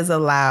says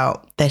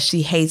aloud that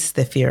she hates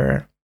the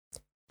Fuhrer.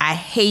 I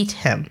hate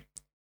him.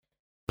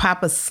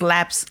 Papa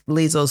slaps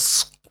Liesl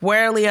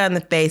squarely on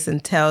the face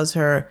and tells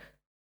her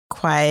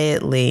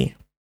quietly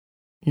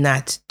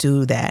not to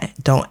do that.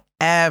 Don't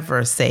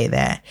ever say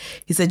that.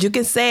 He said, you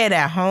can say it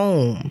at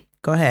home.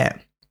 Go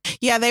ahead.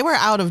 Yeah, they were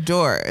out of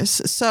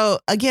doors. So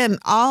again,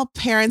 all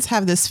parents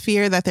have this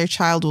fear that their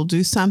child will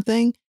do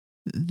something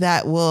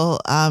that will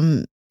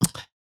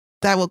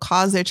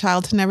cause their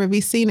child to never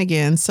be seen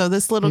again. So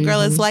this little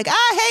girl is like,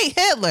 I hate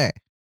Hitler.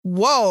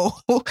 Whoa.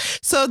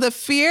 So the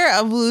fear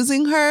of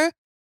losing her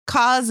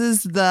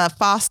causes the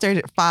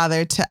foster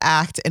father to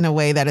act in a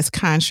way that is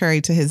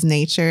contrary to his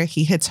nature.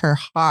 He hits her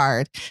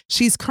hard.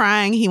 She's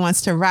crying. He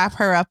wants to wrap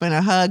her up in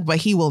a hug, but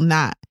he will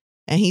not.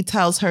 And he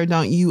tells her,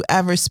 don't you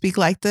ever speak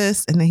like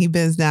this. And then he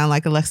bends down,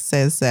 like Alexa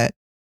says, that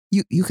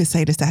you could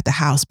say this at the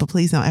house, but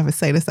please don't ever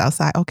say this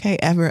outside. Okay,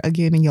 ever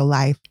again in your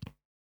life.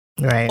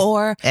 Right.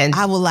 Or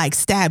I will like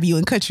stab you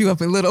and cut you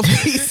up in little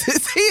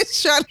pieces.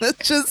 He's trying to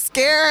just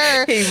scare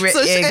her.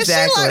 Exactly. And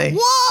she's like,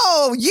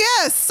 whoa,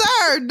 yes,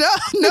 sir.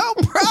 No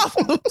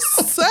problem,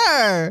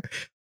 sir.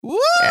 Woo.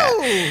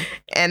 Yeah.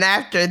 And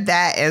after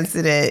that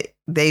incident,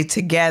 they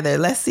together,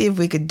 let's see if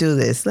we could do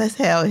this. Let's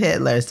hail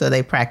Hitler. So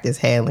they practice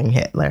hailing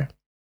Hitler.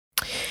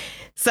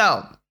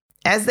 So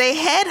as they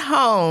head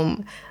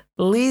home,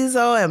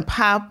 Liesl and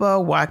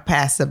Papa walk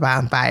past the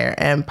bonfire,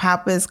 and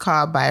Papa is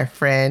called by a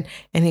friend,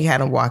 and he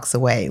kind of walks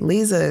away.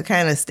 Liesl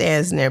kind of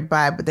stands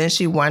nearby, but then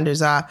she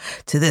wanders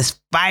off to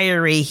this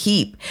fiery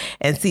heap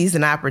and sees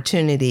an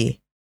opportunity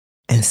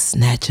and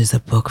snatches a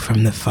book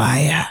from the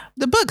fire.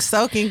 The book's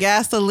soaking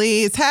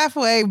gasoline. It's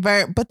halfway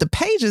burnt, but the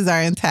pages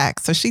are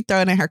intact. So she throw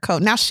it in her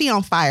coat. Now she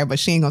on fire, but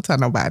she ain't gonna tell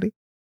nobody.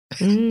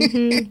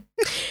 Mm-hmm.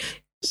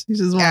 She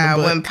just want a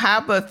book. When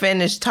Papa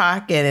finished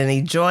talking and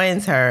he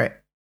joins her,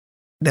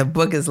 the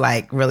book is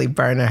like really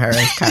burning her,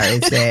 as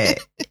Kari said.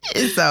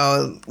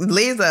 So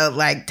Liesl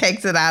like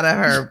takes it out of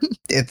her.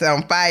 It's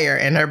on fire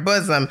in her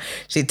bosom.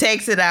 She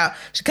takes it out.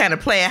 She kind of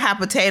playing hot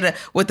potato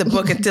with the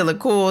book until it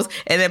cools.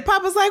 And then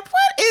Papa's like,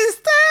 what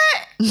is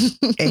that?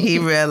 And he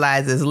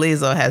realizes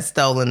Liesl has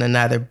stolen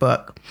another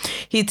book.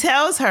 He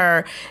tells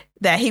her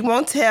that he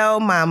won't tell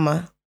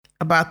Mama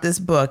about this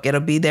book.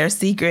 It'll be their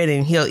secret,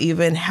 and he'll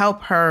even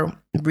help her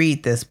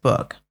read this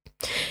book.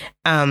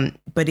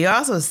 But he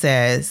also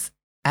says,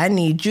 I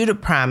need you to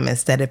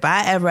promise that if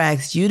I ever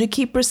ask you to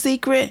keep her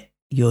secret,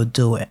 you'll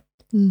do it.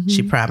 Mm-hmm.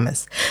 She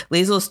promised.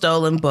 Liesl's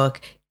stolen book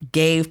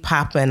gave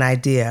Papa an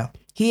idea.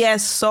 He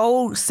has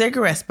sold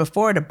cigarettes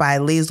before to buy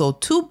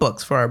Liesl 2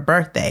 books for her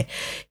birthday.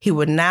 He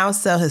would now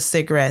sell his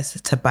cigarettes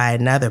to buy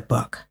another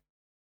book,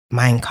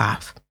 Mein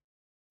Kampf.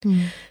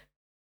 Mm.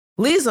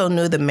 Liesl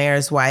knew the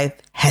mayor's wife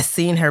had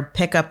seen her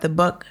pick up the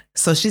book,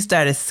 so she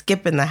started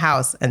skipping the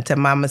house until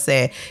Mama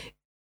said,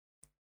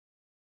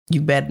 you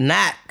better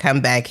not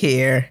come back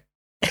here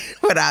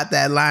without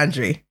that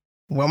laundry.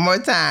 One more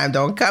time.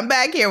 Don't come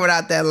back here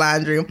without that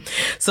laundry.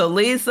 So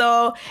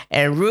Liesl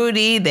and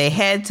Rudy, they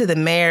head to the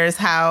mayor's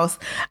house.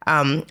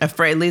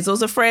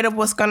 Liesl's afraid of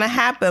what's going to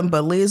happen,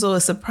 but Liesl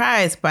is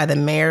surprised by the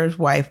mayor's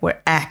wife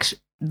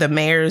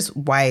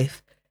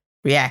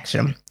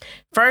reaction.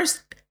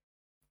 First,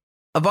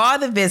 of all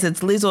the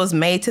visits Liesl has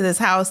made to this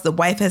house, the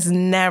wife has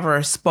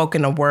never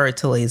spoken a word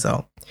to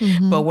Liesl.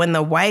 Mm-hmm. But when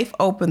the wife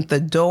opened the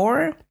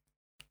door,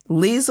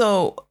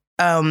 Liesl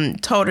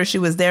told her she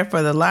was there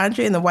for the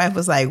laundry, and the wife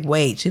was like,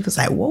 wait. She was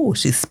like, whoa,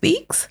 she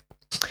speaks?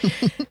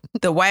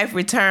 The wife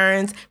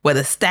returns with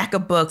a stack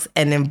of books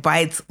and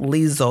invites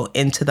Liesl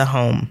into the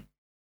home.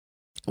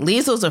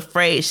 Liesl's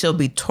afraid she'll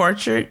be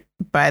tortured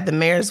by the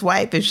mayor's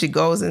wife if she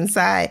goes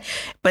inside,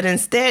 but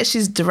instead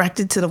she's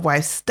directed to the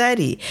wife's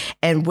study,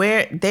 and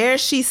there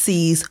she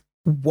sees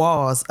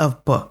walls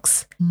of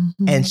books.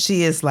 Mm-hmm. And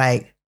she is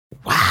like,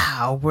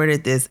 wow, where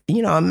did this,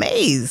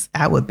 amazed.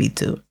 I would be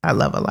too. I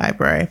love a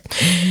library.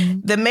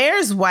 Mm-hmm. The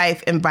mayor's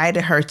wife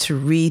invited her to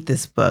read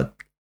this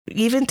book,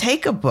 even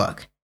take a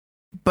book,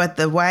 but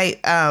the wife,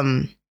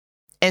 and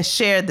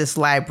shared this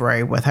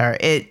library with her.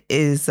 It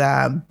is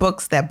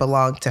books that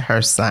belong to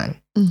her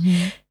son.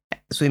 Mm-hmm.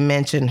 As we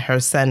mentioned,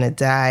 her son had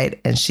died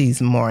and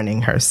she's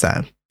mourning her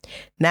son.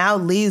 Now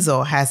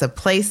Liesl has a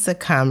place to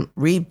come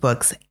read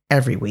books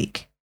every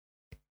week.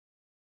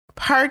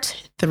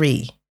 Part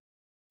 3.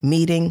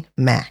 Meeting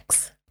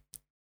Max.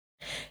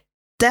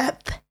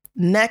 Death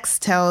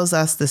next tells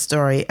us the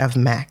story of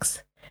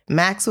Max.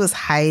 Max was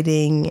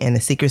hiding in a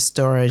secret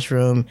storage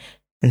room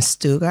in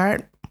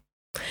Stuttgart.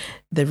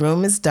 The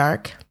room is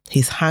dark.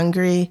 He's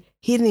hungry.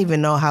 He didn't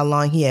even know how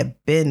long he had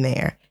been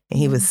there, and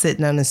he was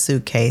sitting on a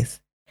suitcase.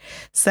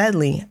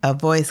 Suddenly, a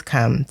voice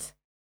comes.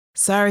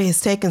 "Sorry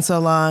it's taken so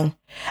long.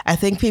 I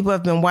think people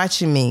have been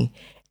watching me,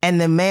 and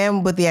the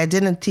man with the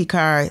identity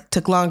card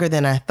took longer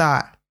than I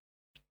thought."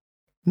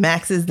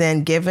 Max is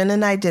then given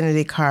an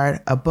identity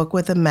card, a book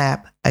with a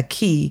map, a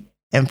key,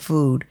 and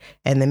food,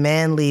 and the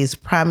man leaves,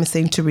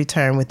 promising to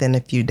return within a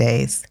few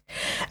days.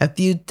 A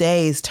few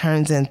days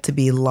turns into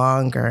be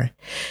longer.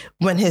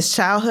 When his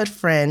childhood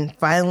friend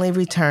finally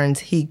returns,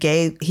 he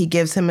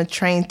gives him a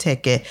train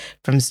ticket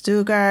from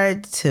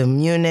Stuttgart to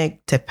Munich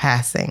to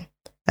Passing,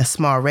 a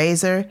small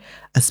razor,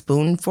 a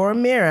spoon for a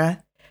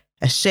mirror,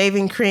 a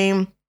shaving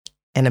cream,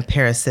 and a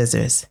pair of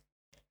scissors.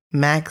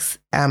 Max,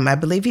 I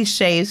believe he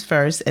shaves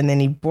first, and then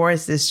he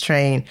boards this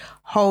train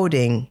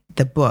holding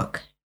the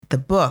book. The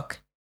book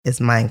is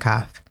Mein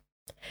Kampf.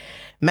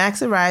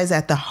 Max arrives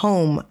at the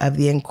home of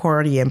the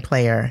accordion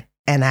player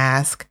and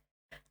asks,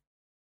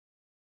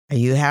 "Are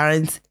you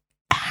Hans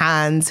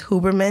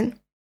Huberman?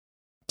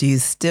 Do you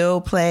still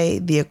play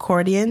the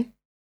accordion?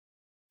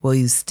 Will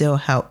you still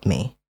help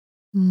me?"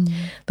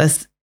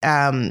 Let's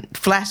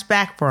flash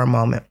back for a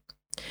moment.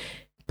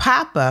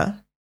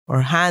 Papa,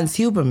 or Hans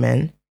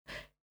Huberman,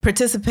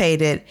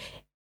 participated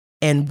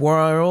in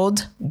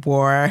World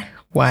War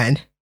I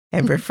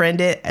and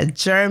befriended a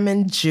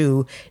German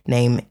Jew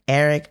named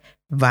Erich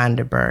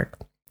Vandenberg,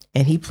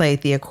 and he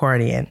played the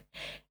accordion.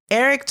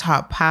 Erich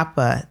taught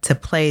Papa to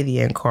play the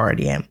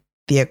accordion.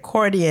 The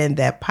accordion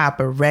that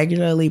Papa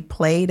regularly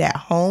played at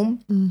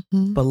home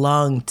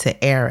belonged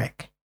to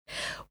Erich.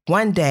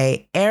 One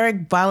day,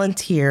 Erich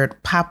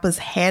volunteered Papa's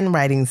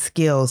handwriting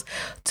skills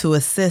to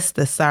assist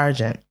the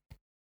sergeant.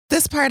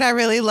 This part I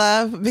really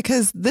love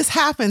because this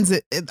happens.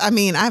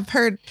 I've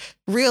heard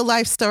real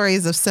life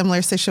stories of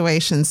similar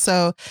situations.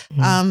 So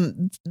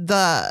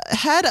the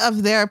head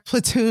of their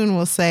platoon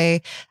will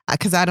say,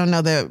 because I don't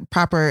know the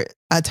proper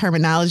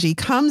terminology,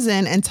 comes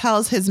in and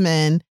tells his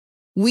men,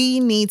 "We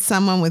need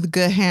someone with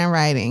good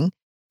handwriting."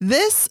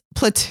 This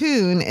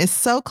platoon is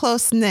so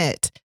close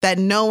knit that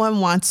no one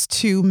wants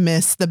to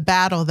miss the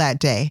battle that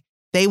day.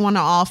 They want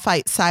to all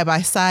fight side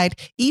by side.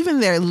 Even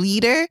their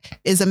leader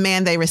is a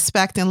man they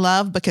respect and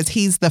love because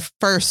he's the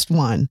first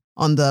one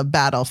on the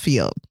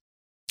battlefield.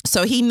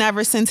 So he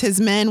never sends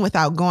his men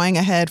without going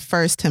ahead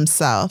first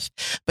himself.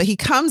 But he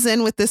comes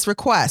in with this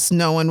request.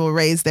 No one will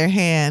raise their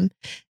hand.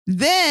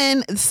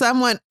 Then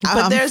someone...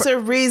 But there's a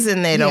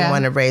reason they don't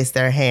want to raise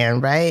their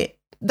hand, right?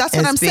 That's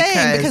what I'm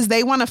saying, because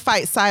they want to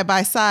fight side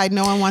by side.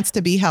 No one wants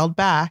to be held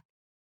back.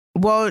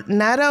 Well,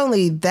 not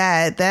only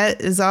that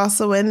is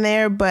also in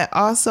there, but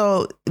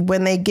also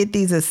when they get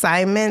these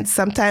assignments,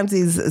 sometimes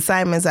these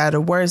assignments are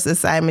the worst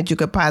assignment you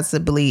could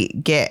possibly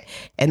get,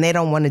 and they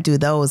don't want to do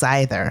those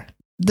either.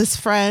 This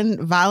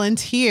friend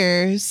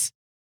volunteers,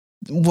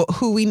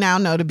 who we now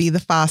know to be the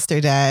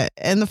foster dad,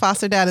 and the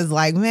foster dad is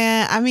like,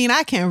 "Man,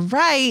 I can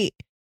write,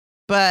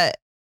 but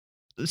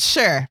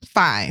sure,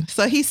 fine."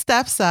 So he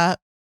steps up,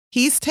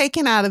 he's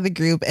taken out of the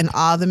group, and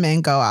all the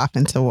men go off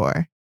into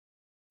war.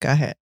 Go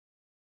ahead.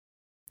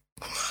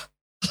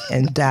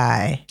 And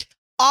die.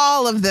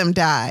 All of them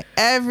die.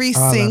 Every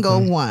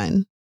single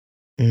one.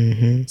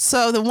 Mm-hmm.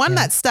 So the one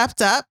that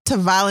stepped up to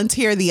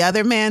volunteer the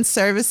other man's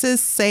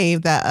services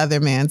saved that other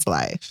man's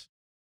life.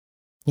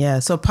 Yeah.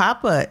 So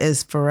Papa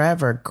is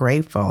forever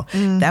grateful.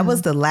 That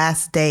was the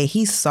last day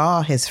he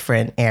saw his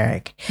friend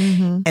Erich.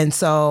 And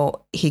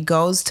so he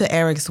goes to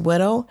Erich's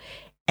widow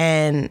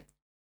and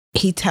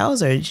he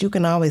tells her, "You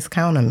can always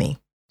count on me."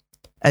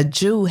 A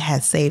Jew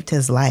has saved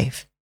his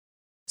life.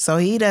 So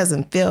he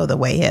doesn't feel the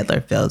way Hitler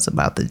feels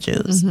about the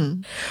Jews.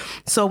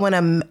 So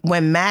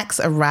when Max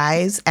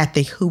arrives at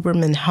the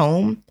Huberman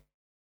home,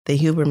 the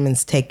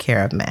Hubermans take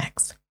care of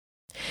Max.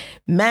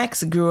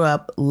 Max grew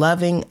up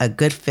loving a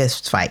good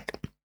fist fight.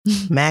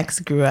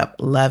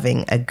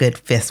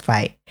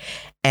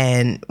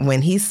 And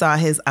when he saw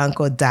his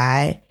uncle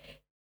die,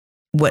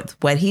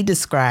 what he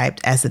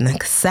described as an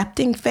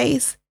accepting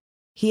face,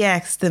 he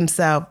asked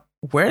himself,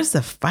 "Where's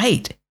the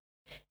fight?"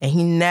 And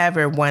he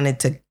never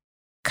wanted to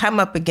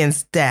come up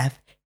against death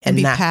and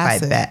not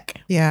passive. Fight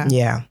back.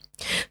 Yeah.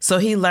 So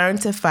he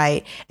learned to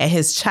fight, and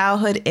his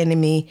childhood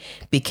enemy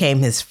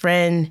became his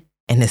friend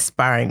and his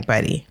sparring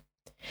buddy.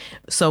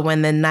 So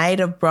when the Night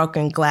of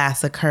Broken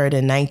Glass occurred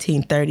in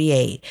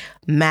 1938,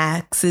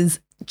 Max's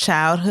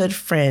childhood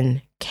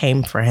friend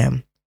came for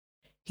him.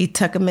 He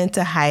took him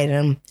into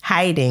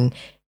hiding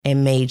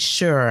and made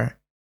sure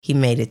he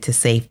made it to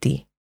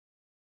safety.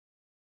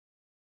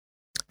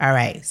 All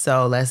right,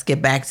 so let's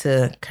get back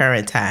to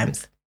current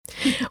times.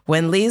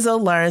 When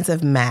Liesl learns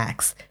of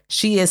Max,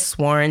 she is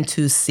sworn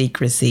to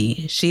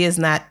secrecy. She is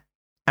not,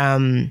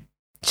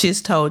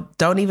 she's told,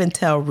 "Don't even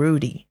tell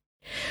Rudy."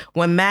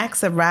 When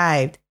Max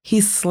arrived,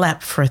 he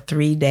slept for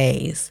 3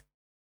 days.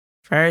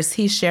 First,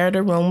 he shared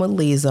a room with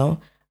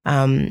Liesl.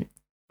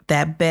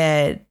 That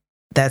bed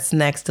that's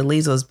next to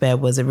Liesl's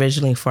bed was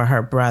originally for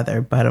her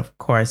brother, but of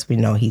course we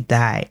know he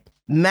died.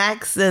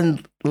 Max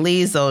and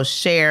Liesl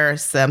share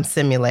some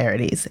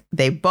similarities.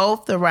 They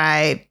both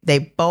arrived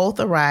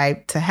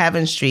to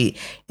Heaven Street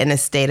in a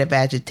state of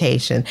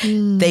agitation.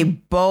 They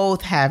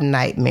both have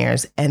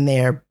nightmares, and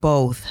they're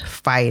both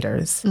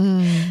fighters.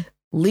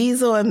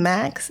 Liesl and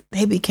Max,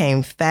 they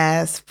became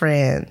fast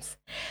friends.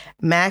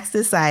 Max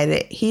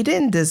decided he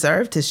didn't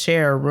deserve to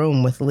share a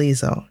room with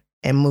Liesl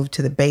and moved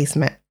to the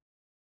basement.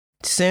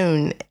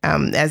 Soon,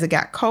 as it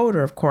got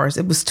colder, of course,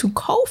 it was too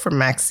cold for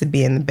Max to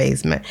be in the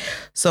basement.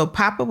 So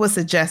Papa would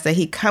suggest that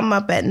he come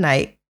up at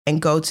night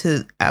and go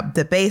to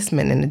the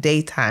basement in the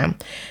daytime.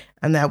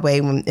 And that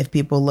way, if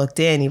people looked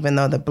in, even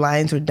though the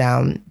blinds were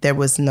down, there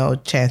was no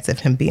chance of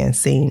him being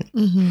seen.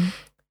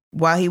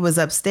 While he was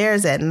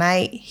upstairs at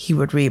night, he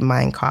would read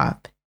Mein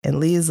Kampf. And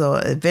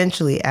Liesl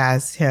eventually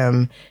asked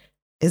him,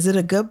 "Is it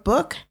a good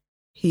book?"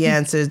 He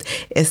answered,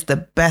 "It's the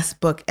best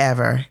book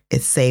ever.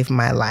 It saved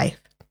my life."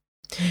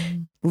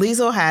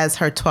 Liesl has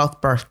her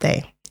 12th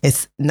birthday.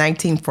 It's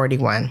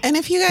 1941. And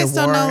if you guys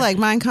don't know, like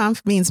Mein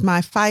Kampf means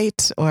my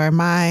fight or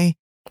my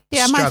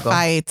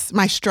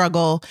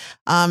struggle.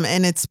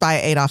 And it's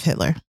by Adolf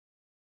Hitler.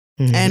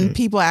 And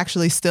people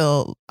actually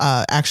still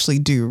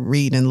do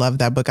read and love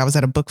that book. I was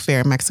at a book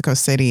fair in Mexico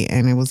City,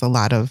 and it was a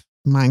lot of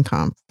Mein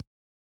Kampf.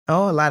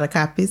 Oh, a lot of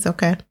copies.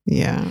 Okay.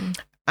 Yeah.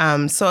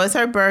 So it's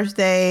her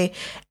birthday,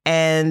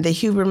 and the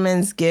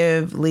Hubermans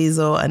give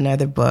Liesl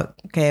another book.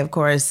 Okay, of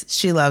course,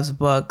 she loves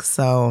books,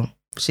 so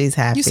she's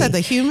happy. You said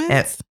the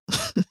humans?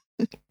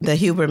 The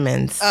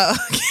Hubermans. Oh,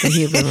 okay.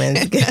 The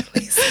Hubermans give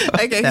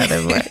Liesl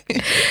another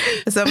book.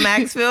 So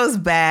Max feels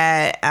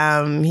bad.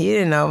 He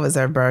didn't know it was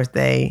her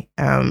birthday,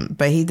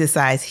 but he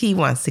decides he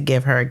wants to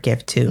give her a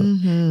gift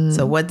too.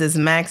 So what does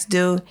Max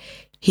do?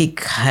 He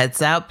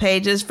cuts out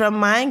pages from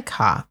Mein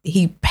Kampf.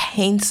 He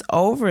paints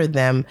over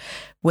them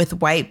with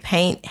white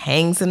paint,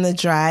 hangs them to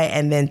dry,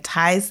 and then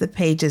ties the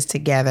pages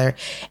together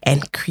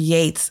and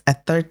creates a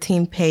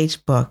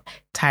 13-page book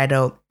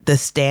titled The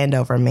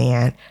Standover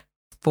Man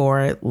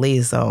for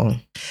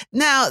Liesl.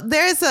 Now,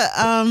 there's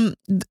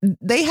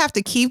they have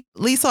to keep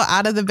Liesl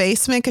out of the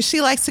basement because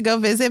she likes to go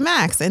visit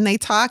Max, and they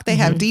talk, they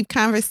have deep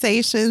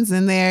conversations,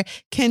 and they're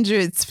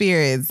kindred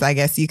spirits, I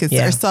guess you could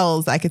say, or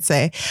souls, I could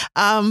say.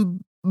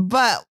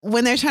 But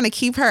when they're trying to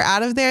keep her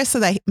out of there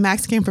so that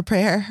Max can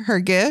prepare her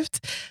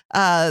gift,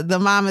 the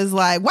mom is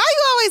like, "Why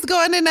you always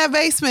going in that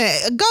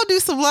basement? Go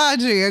do some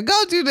laundry or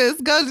go do this,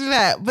 go do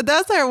that." But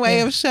that's her way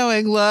of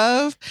showing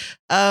love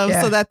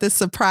so that the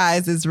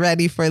surprise is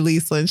ready for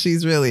Liesl, and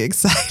she's really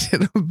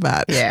excited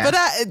about it. Yeah. But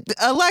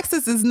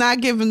Alexis is not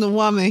giving the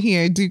woman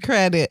here due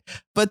credit,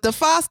 but the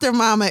foster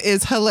mama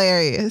is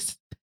hilarious.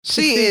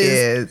 She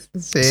is.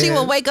 She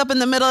will wake up in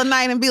the middle of the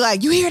night and be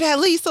like, "You hear that,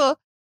 Liesl?"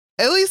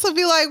 And Liesl will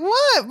be like,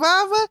 "What,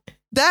 mama?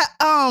 That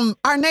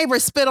our neighbor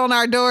spit on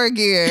our door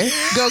again.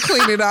 Go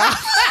clean it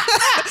off."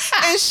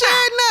 And sure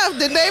enough,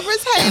 the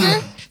neighbors hate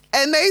her,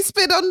 and they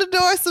spit on the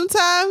door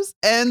sometimes,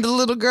 and the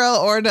little girl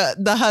or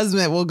the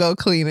husband will go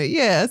clean it.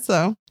 Yeah.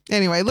 So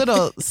anyway,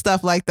 little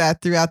stuff like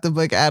that throughout the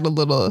book add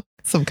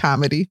some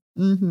comedy.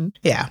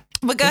 Yeah.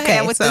 But go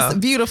ahead with this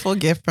beautiful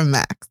gift from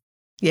Max.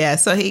 Yeah.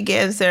 So he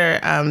gives her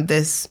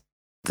this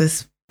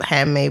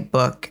handmade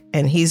book,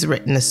 and he's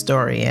written a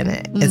story in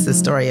it. It's a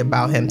story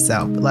about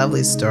himself.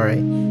 Lovely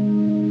story.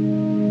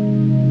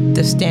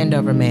 The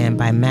Standover Man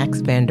by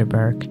Max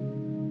Vanderburg.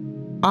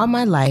 All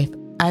my life,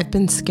 I've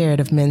been scared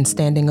of men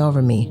standing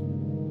over me.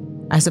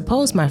 I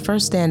suppose my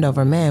first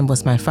standover man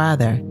was my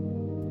father,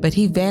 but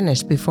he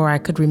vanished before I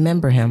could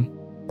remember him.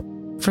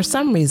 For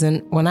some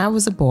reason, when I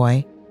was a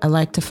boy, I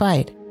liked to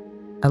fight.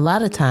 A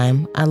lot of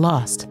time, I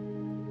lost.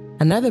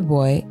 Another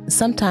boy,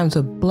 sometimes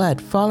with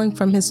blood falling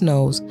from his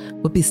nose,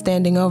 would be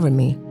standing over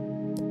me.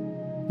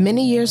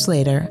 Many years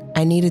later,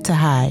 I needed to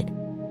hide.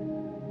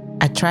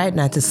 I tried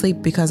not to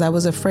sleep because I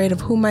was afraid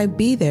of who might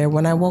be there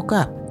when I woke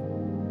up.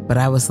 But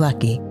I was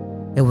lucky.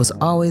 It was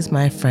always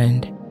my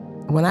friend.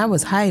 When I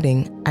was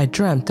hiding, I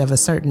dreamt of a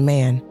certain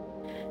man.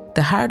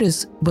 The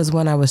hardest was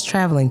when I was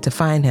traveling to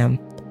find him.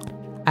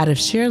 Out of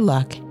sheer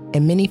luck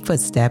and many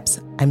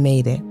footsteps, I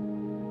made it.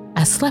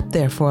 I slept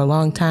there for a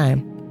long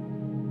time.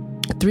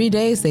 3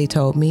 days, they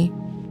told me,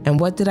 and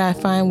what did I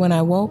find when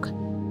I woke?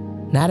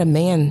 Not a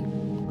man,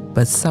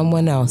 but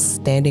someone else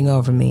standing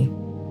over me.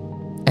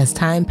 As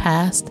time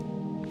passed,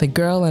 the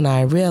girl and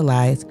I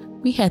realized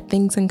we had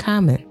things in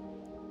common.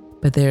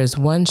 But there is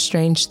one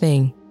strange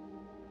thing.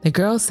 The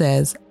girl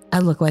says I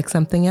look like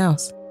something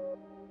else.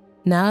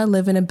 Now I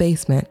live in a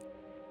basement.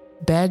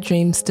 Bad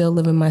dreams still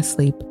live in my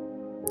sleep.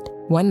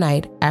 One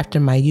night, after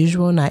my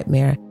usual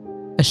nightmare,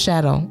 a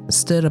shadow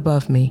stood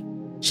above me.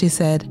 She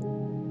said,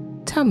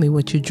 "Tell me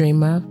what you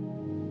dream of."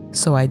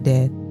 So I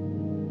did.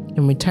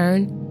 In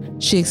return,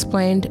 she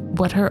explained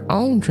what her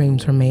own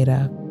dreams were made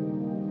of.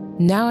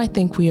 Now I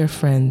think we are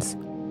friends,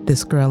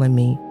 this girl and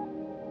me.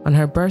 On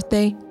her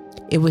birthday,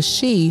 it was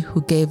she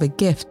who gave a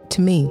gift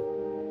to me.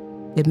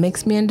 It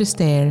makes me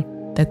understand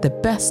that the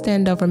best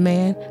standover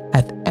man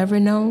I've ever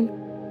known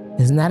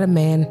is not a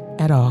man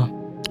at all.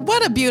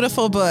 What a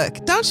beautiful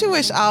book. Don't you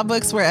wish all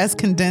books were as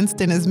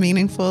condensed and as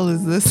meaningful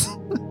as this?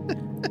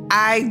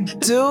 I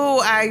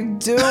do.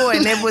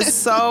 And it was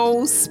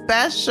so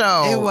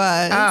special. It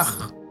was.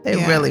 Oh,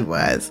 it really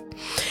was.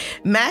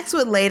 Max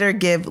would later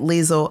give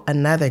Liesl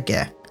another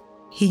gift.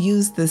 He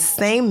used the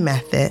same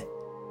method,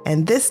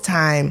 and this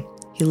time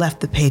he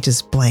left the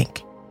pages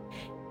blank.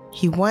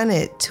 He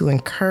wanted to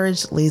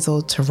encourage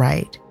Liesl to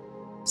write,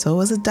 so it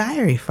was a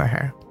diary for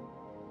her.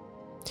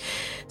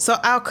 So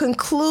I'll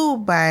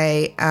conclude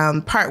by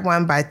part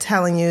one by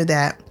telling you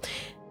that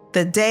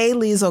the day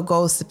Liesl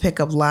goes to pick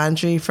up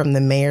laundry from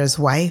the mayor's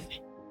wife,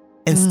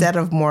 instead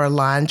of more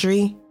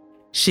laundry,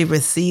 she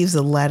receives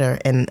a letter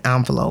in an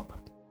envelope.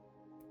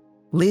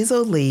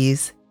 Liesl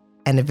leaves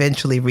and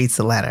eventually reads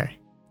the letter.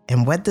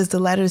 And what does the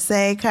letter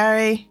say,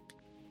 Kari?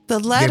 The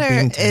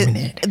letter,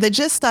 the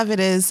gist of it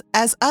is,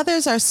 as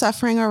others are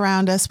suffering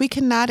around us, we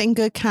cannot in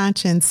good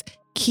conscience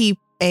keep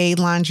a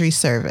laundry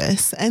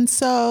service. And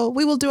so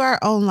we will do our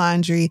own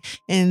laundry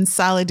in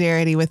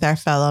solidarity with our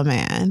fellow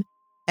man.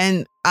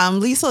 And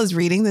Liesl is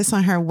reading this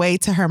on her way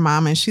to her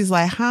mom, and she's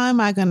like, how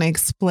am I going to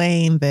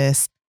explain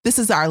this? This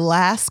is our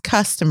last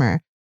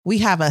customer. We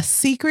have a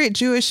secret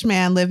Jewish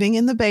man living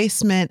in the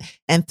basement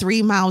and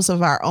 3 mouths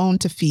of our own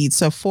to feed.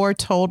 So 4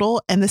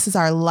 total. And this is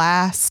our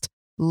last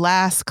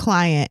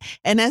client.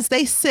 And as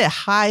they sit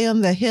high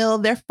on the hill,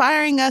 they're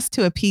firing us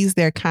to appease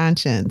their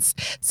conscience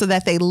so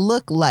that they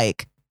look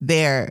like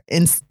they're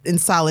in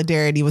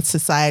solidarity with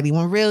society,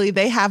 when really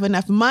they have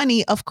enough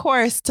money, of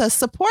course, to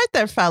support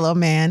their fellow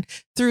man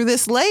through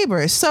this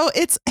labor. So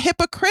it's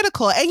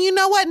hypocritical. And you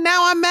know what?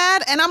 Now I'm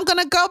mad, and I'm going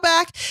to go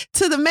back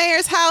to the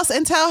mayor's house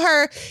and tell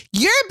her,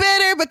 you're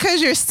bitter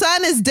because your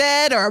son is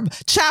dead or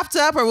chopped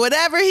up or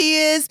whatever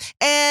he is.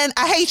 And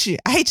I hate you.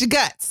 I hate your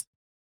guts.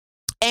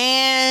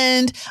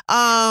 And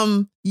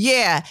and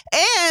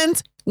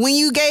when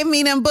you gave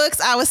me them books,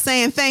 I was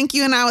saying thank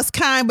you and I was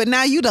kind, but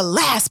now you the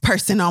last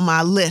person on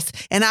my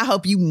list, and I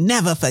hope you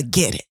never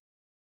forget it.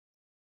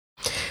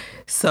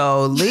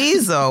 So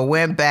Liesl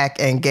went back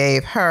and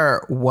gave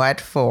her what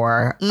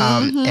for,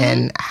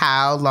 and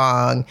how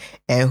long,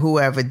 and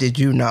whoever did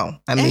you know.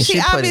 I mean, and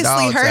she put it all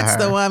obviously hurts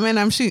to her. the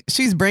woman.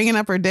 She's bringing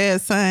up her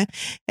dead son,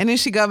 and then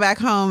she go back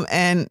home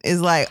and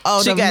is like,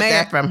 "Oh, she the got mayor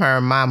that from her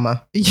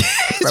mama,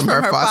 from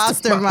her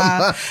foster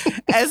mom."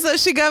 And so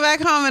she go back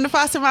home, and the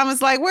foster mom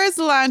is like, "Where's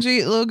the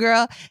laundry, little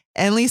girl?"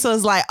 And Liesl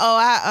is like, "Oh,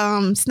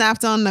 I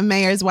snapped on the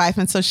mayor's wife,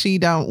 and so she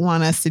don't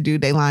want us to do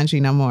their laundry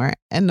no more."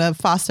 And the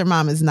foster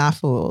mom is not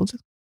fooled.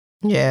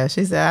 Yeah,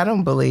 she said, I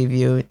don't believe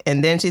you.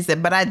 And then she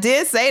said, but I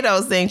did say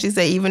those things. She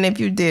said, even if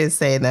you did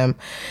say them,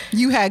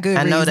 you had good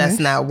reason. I know that's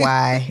not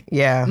why.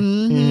 Yeah.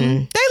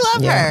 They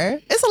love her.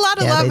 It's a lot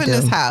of love in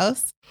this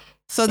house.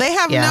 So they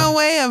have no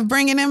way of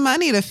bringing in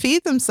money to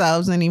feed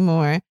themselves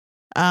anymore.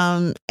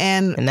 And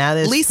now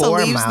there's Liesl 4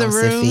 leaves the mouths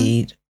room. To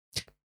feed.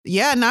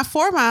 Yeah, not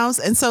 4 mouths.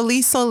 And so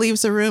Liesl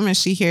leaves the room, and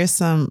she hears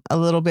a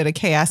little bit of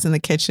chaos in the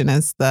kitchen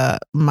as the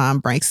mom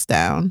breaks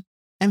down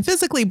and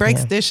physically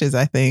breaks dishes,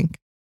 I think.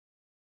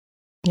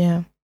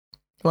 Yeah.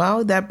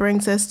 Well, that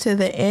brings us to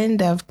the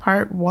end of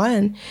part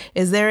 1.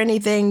 Is there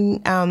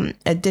anything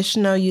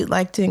additional you'd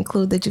like to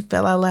include that you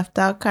feel I left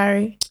out,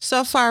 Kari?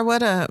 So far,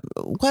 what a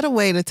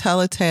way to tell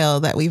a tale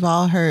that we've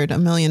all heard a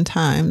million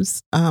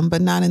times,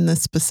 but not in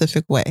this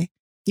specific way.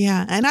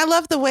 Yeah. And I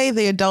love the way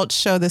the adults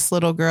show this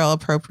little girl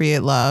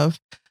appropriate love.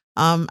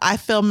 I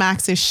feel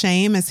Max's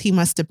shame as he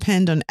must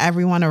depend on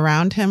everyone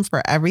around him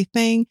for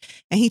everything.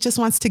 And he just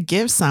wants to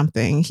give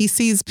something. He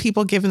sees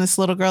people giving this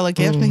little girl a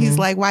gift and he's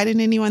like, why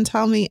didn't anyone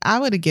tell me I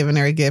would have given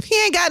her a gift? He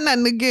ain't got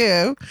nothing to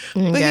give.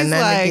 But he's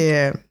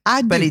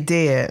like, but he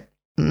did.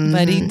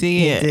 But he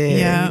did.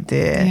 Yeah. He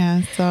did.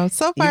 Yeah.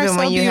 So far, even so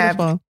when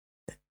beautiful.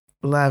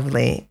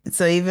 Lovely.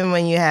 So even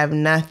when you have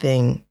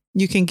nothing,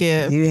 you can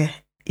give.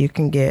 You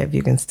can give.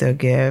 You can still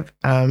give.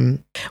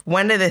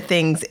 One of the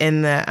things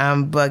in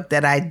the book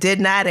that I did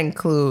not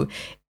include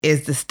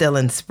is the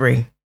stealing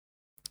spree.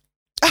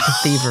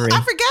 Thievery.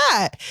 I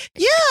forgot.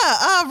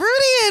 Yeah.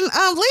 Rudy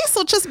and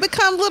Liesl just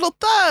become little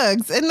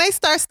thugs, and they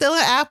start stealing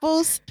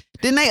apples.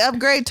 Then they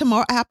upgrade to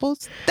more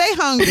apples. They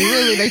hungry.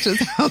 Really, they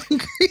just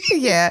hungry.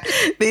 Yeah.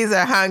 These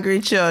are hungry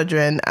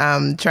children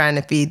trying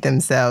to feed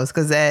themselves,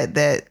 because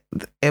that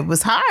it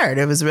was hard.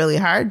 It was really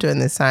hard during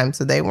this time.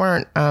 So they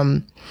weren't,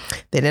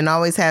 they didn't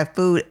always have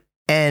food.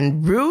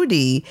 And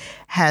Rudy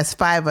has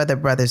 5 other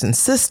brothers and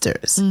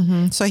sisters.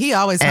 Mm-hmm. So he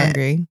always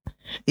hungry.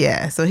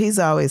 Yeah. So he's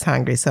always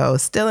hungry. So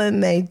stealing,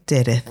 they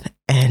did it.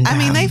 And I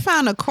mean, they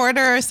found a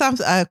quarter or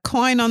something, a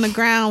coin on the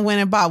ground, went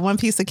and bought one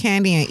piece of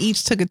candy, and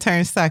each took a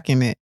turn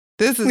sucking it.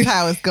 This is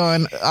how it's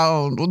going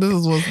on. This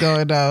is what's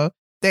going on.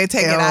 They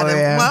take it out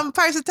of one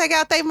person, take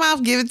out their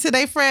mouth, give it to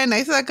their friend.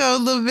 They suck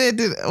on a little bit.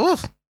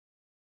 Oof.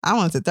 I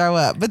wanted to throw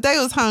up, but they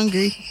was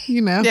hungry,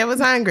 you know. They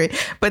was hungry.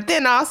 But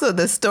then also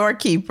the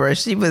storekeeper,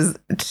 she's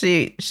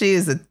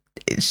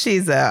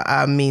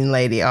a mean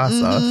lady also.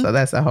 Mm-hmm. So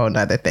that's a whole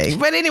nother thing.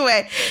 But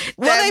anyway,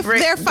 well,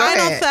 their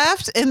final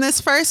theft in this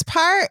first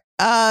part,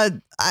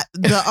 the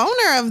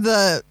owner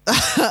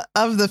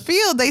of the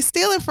field they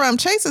steal it from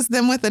chases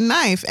them with a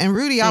knife, and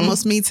Rudy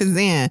almost meets his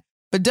end.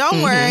 But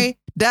don't worry,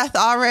 Death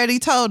already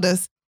told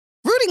us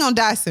Rudy gonna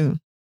die soon.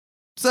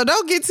 So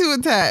don't get too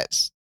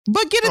attached,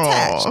 but get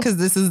attached because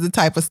this is the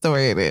type of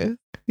story it is.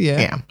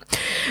 Yeah.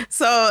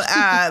 So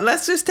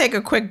let's just take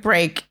a quick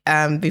break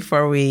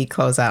before we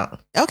close out.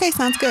 Okay,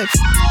 sounds good.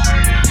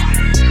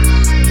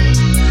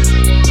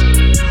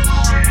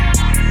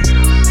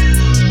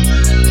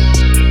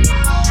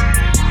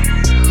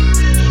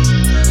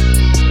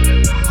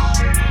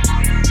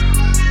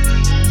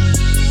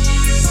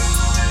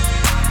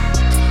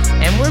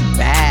 And we're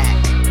back.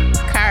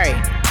 Kari,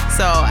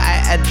 so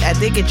I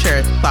did get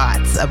your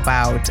thoughts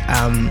about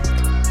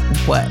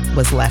what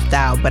was left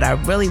out, but I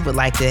really would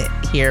like to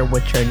hear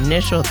what your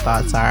initial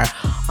thoughts are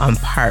on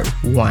part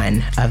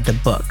 1 of the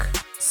book.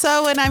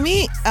 So when I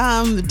meet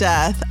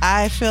Death,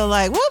 I feel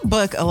like, what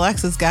book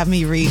Alexis got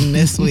me reading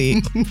this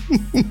week?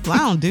 Well, I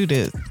don't do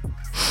this.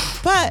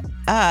 But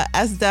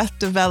as Death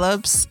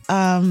develops,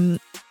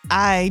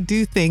 I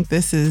do think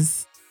this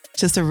is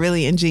just a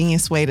really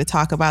ingenious way to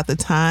talk about the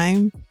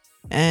time.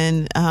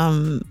 And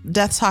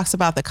Death talks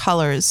about the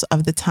colors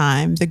of the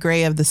time, the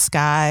gray of the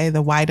sky,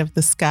 the white of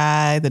the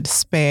sky, the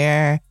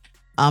despair,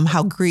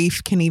 how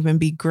grief can even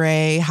be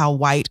gray, how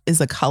white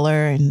is a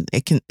color, and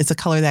it's a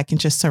color that can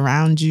just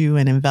surround you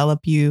and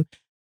envelop you.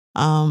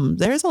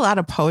 There's a lot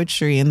of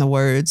poetry in the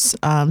words.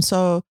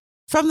 So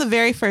from the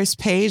very first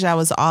page, I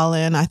was all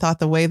in. I thought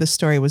the way the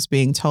story was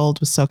being told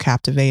was so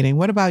captivating.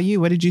 What about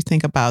you? What did you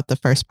think about the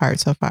first part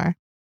so far?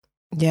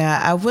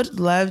 Yeah, I would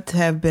love to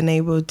have been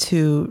able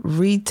to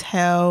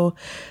retell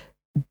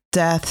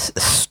Death's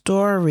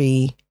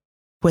story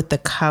with the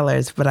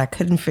colors, but I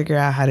couldn't figure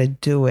out how to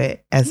do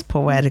it as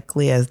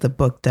poetically as the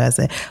book does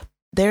it.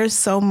 There's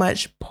so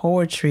much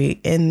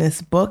poetry in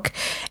this book,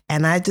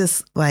 and I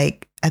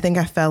think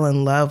I fell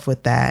in love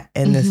with that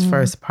in this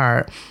first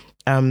part.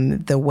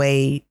 The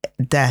way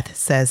Death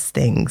says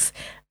things.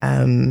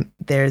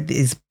 There are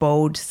these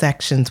bold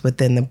sections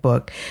within the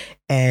book,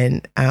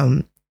 and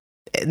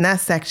not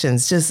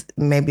sections, just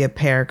maybe a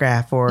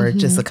paragraph or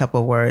just a couple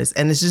of words.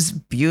 And it's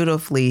just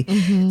beautifully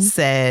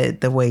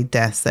said the way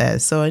Death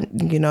says. So,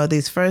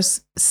 these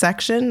first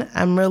section,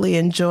 I'm really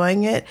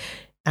enjoying it.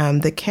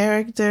 The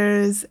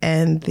characters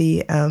and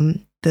the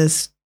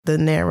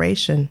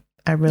narration,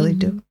 I really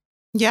do.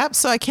 Yep.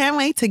 So I can't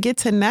wait to get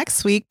to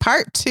next week,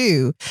 part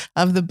 2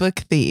 of The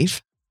Book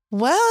Thief.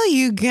 Well,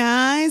 you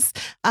guys,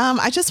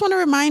 I just want to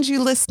remind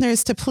you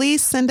listeners to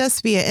please send us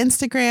via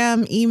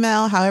Instagram,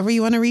 email, however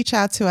you want to reach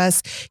out to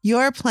us,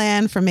 your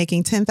plan for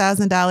making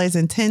 $10,000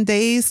 in 10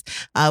 days,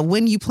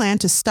 when you plan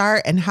to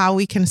start and how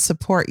we can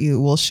support you.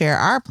 We'll share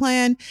our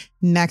plan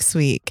next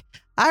week.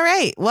 All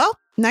right. Well,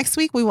 next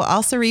week, we will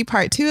also read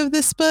part 2 of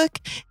this book.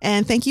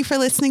 And thank you for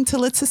listening to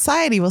Lit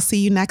Society. We'll see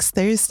you next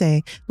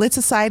Thursday. Lit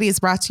Society is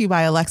brought to you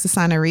by Alexis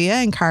Honoria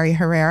and Kari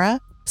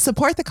Herrera.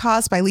 Support the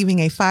cause by leaving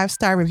a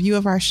 5-star review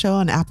of our show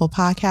on Apple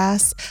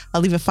Podcasts.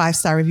 I'll leave a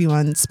 5-star review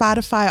on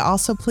Spotify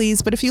also,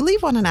 please. But if you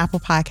leave one on Apple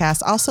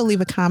Podcasts, also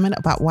leave a comment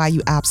about why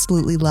you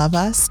absolutely love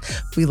us.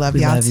 We love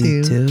y'all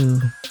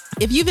too.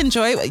 If you've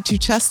enjoyed what you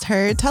just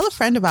heard, tell a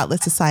friend about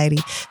Lit Society.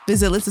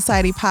 Visit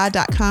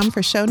litsocietypod.com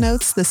for show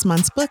notes, this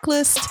month's book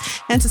list,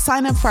 and to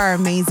sign up for our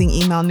amazing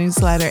email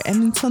newsletter.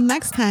 And until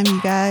next time, you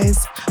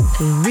guys,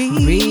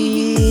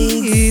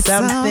 read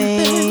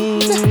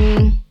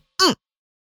something.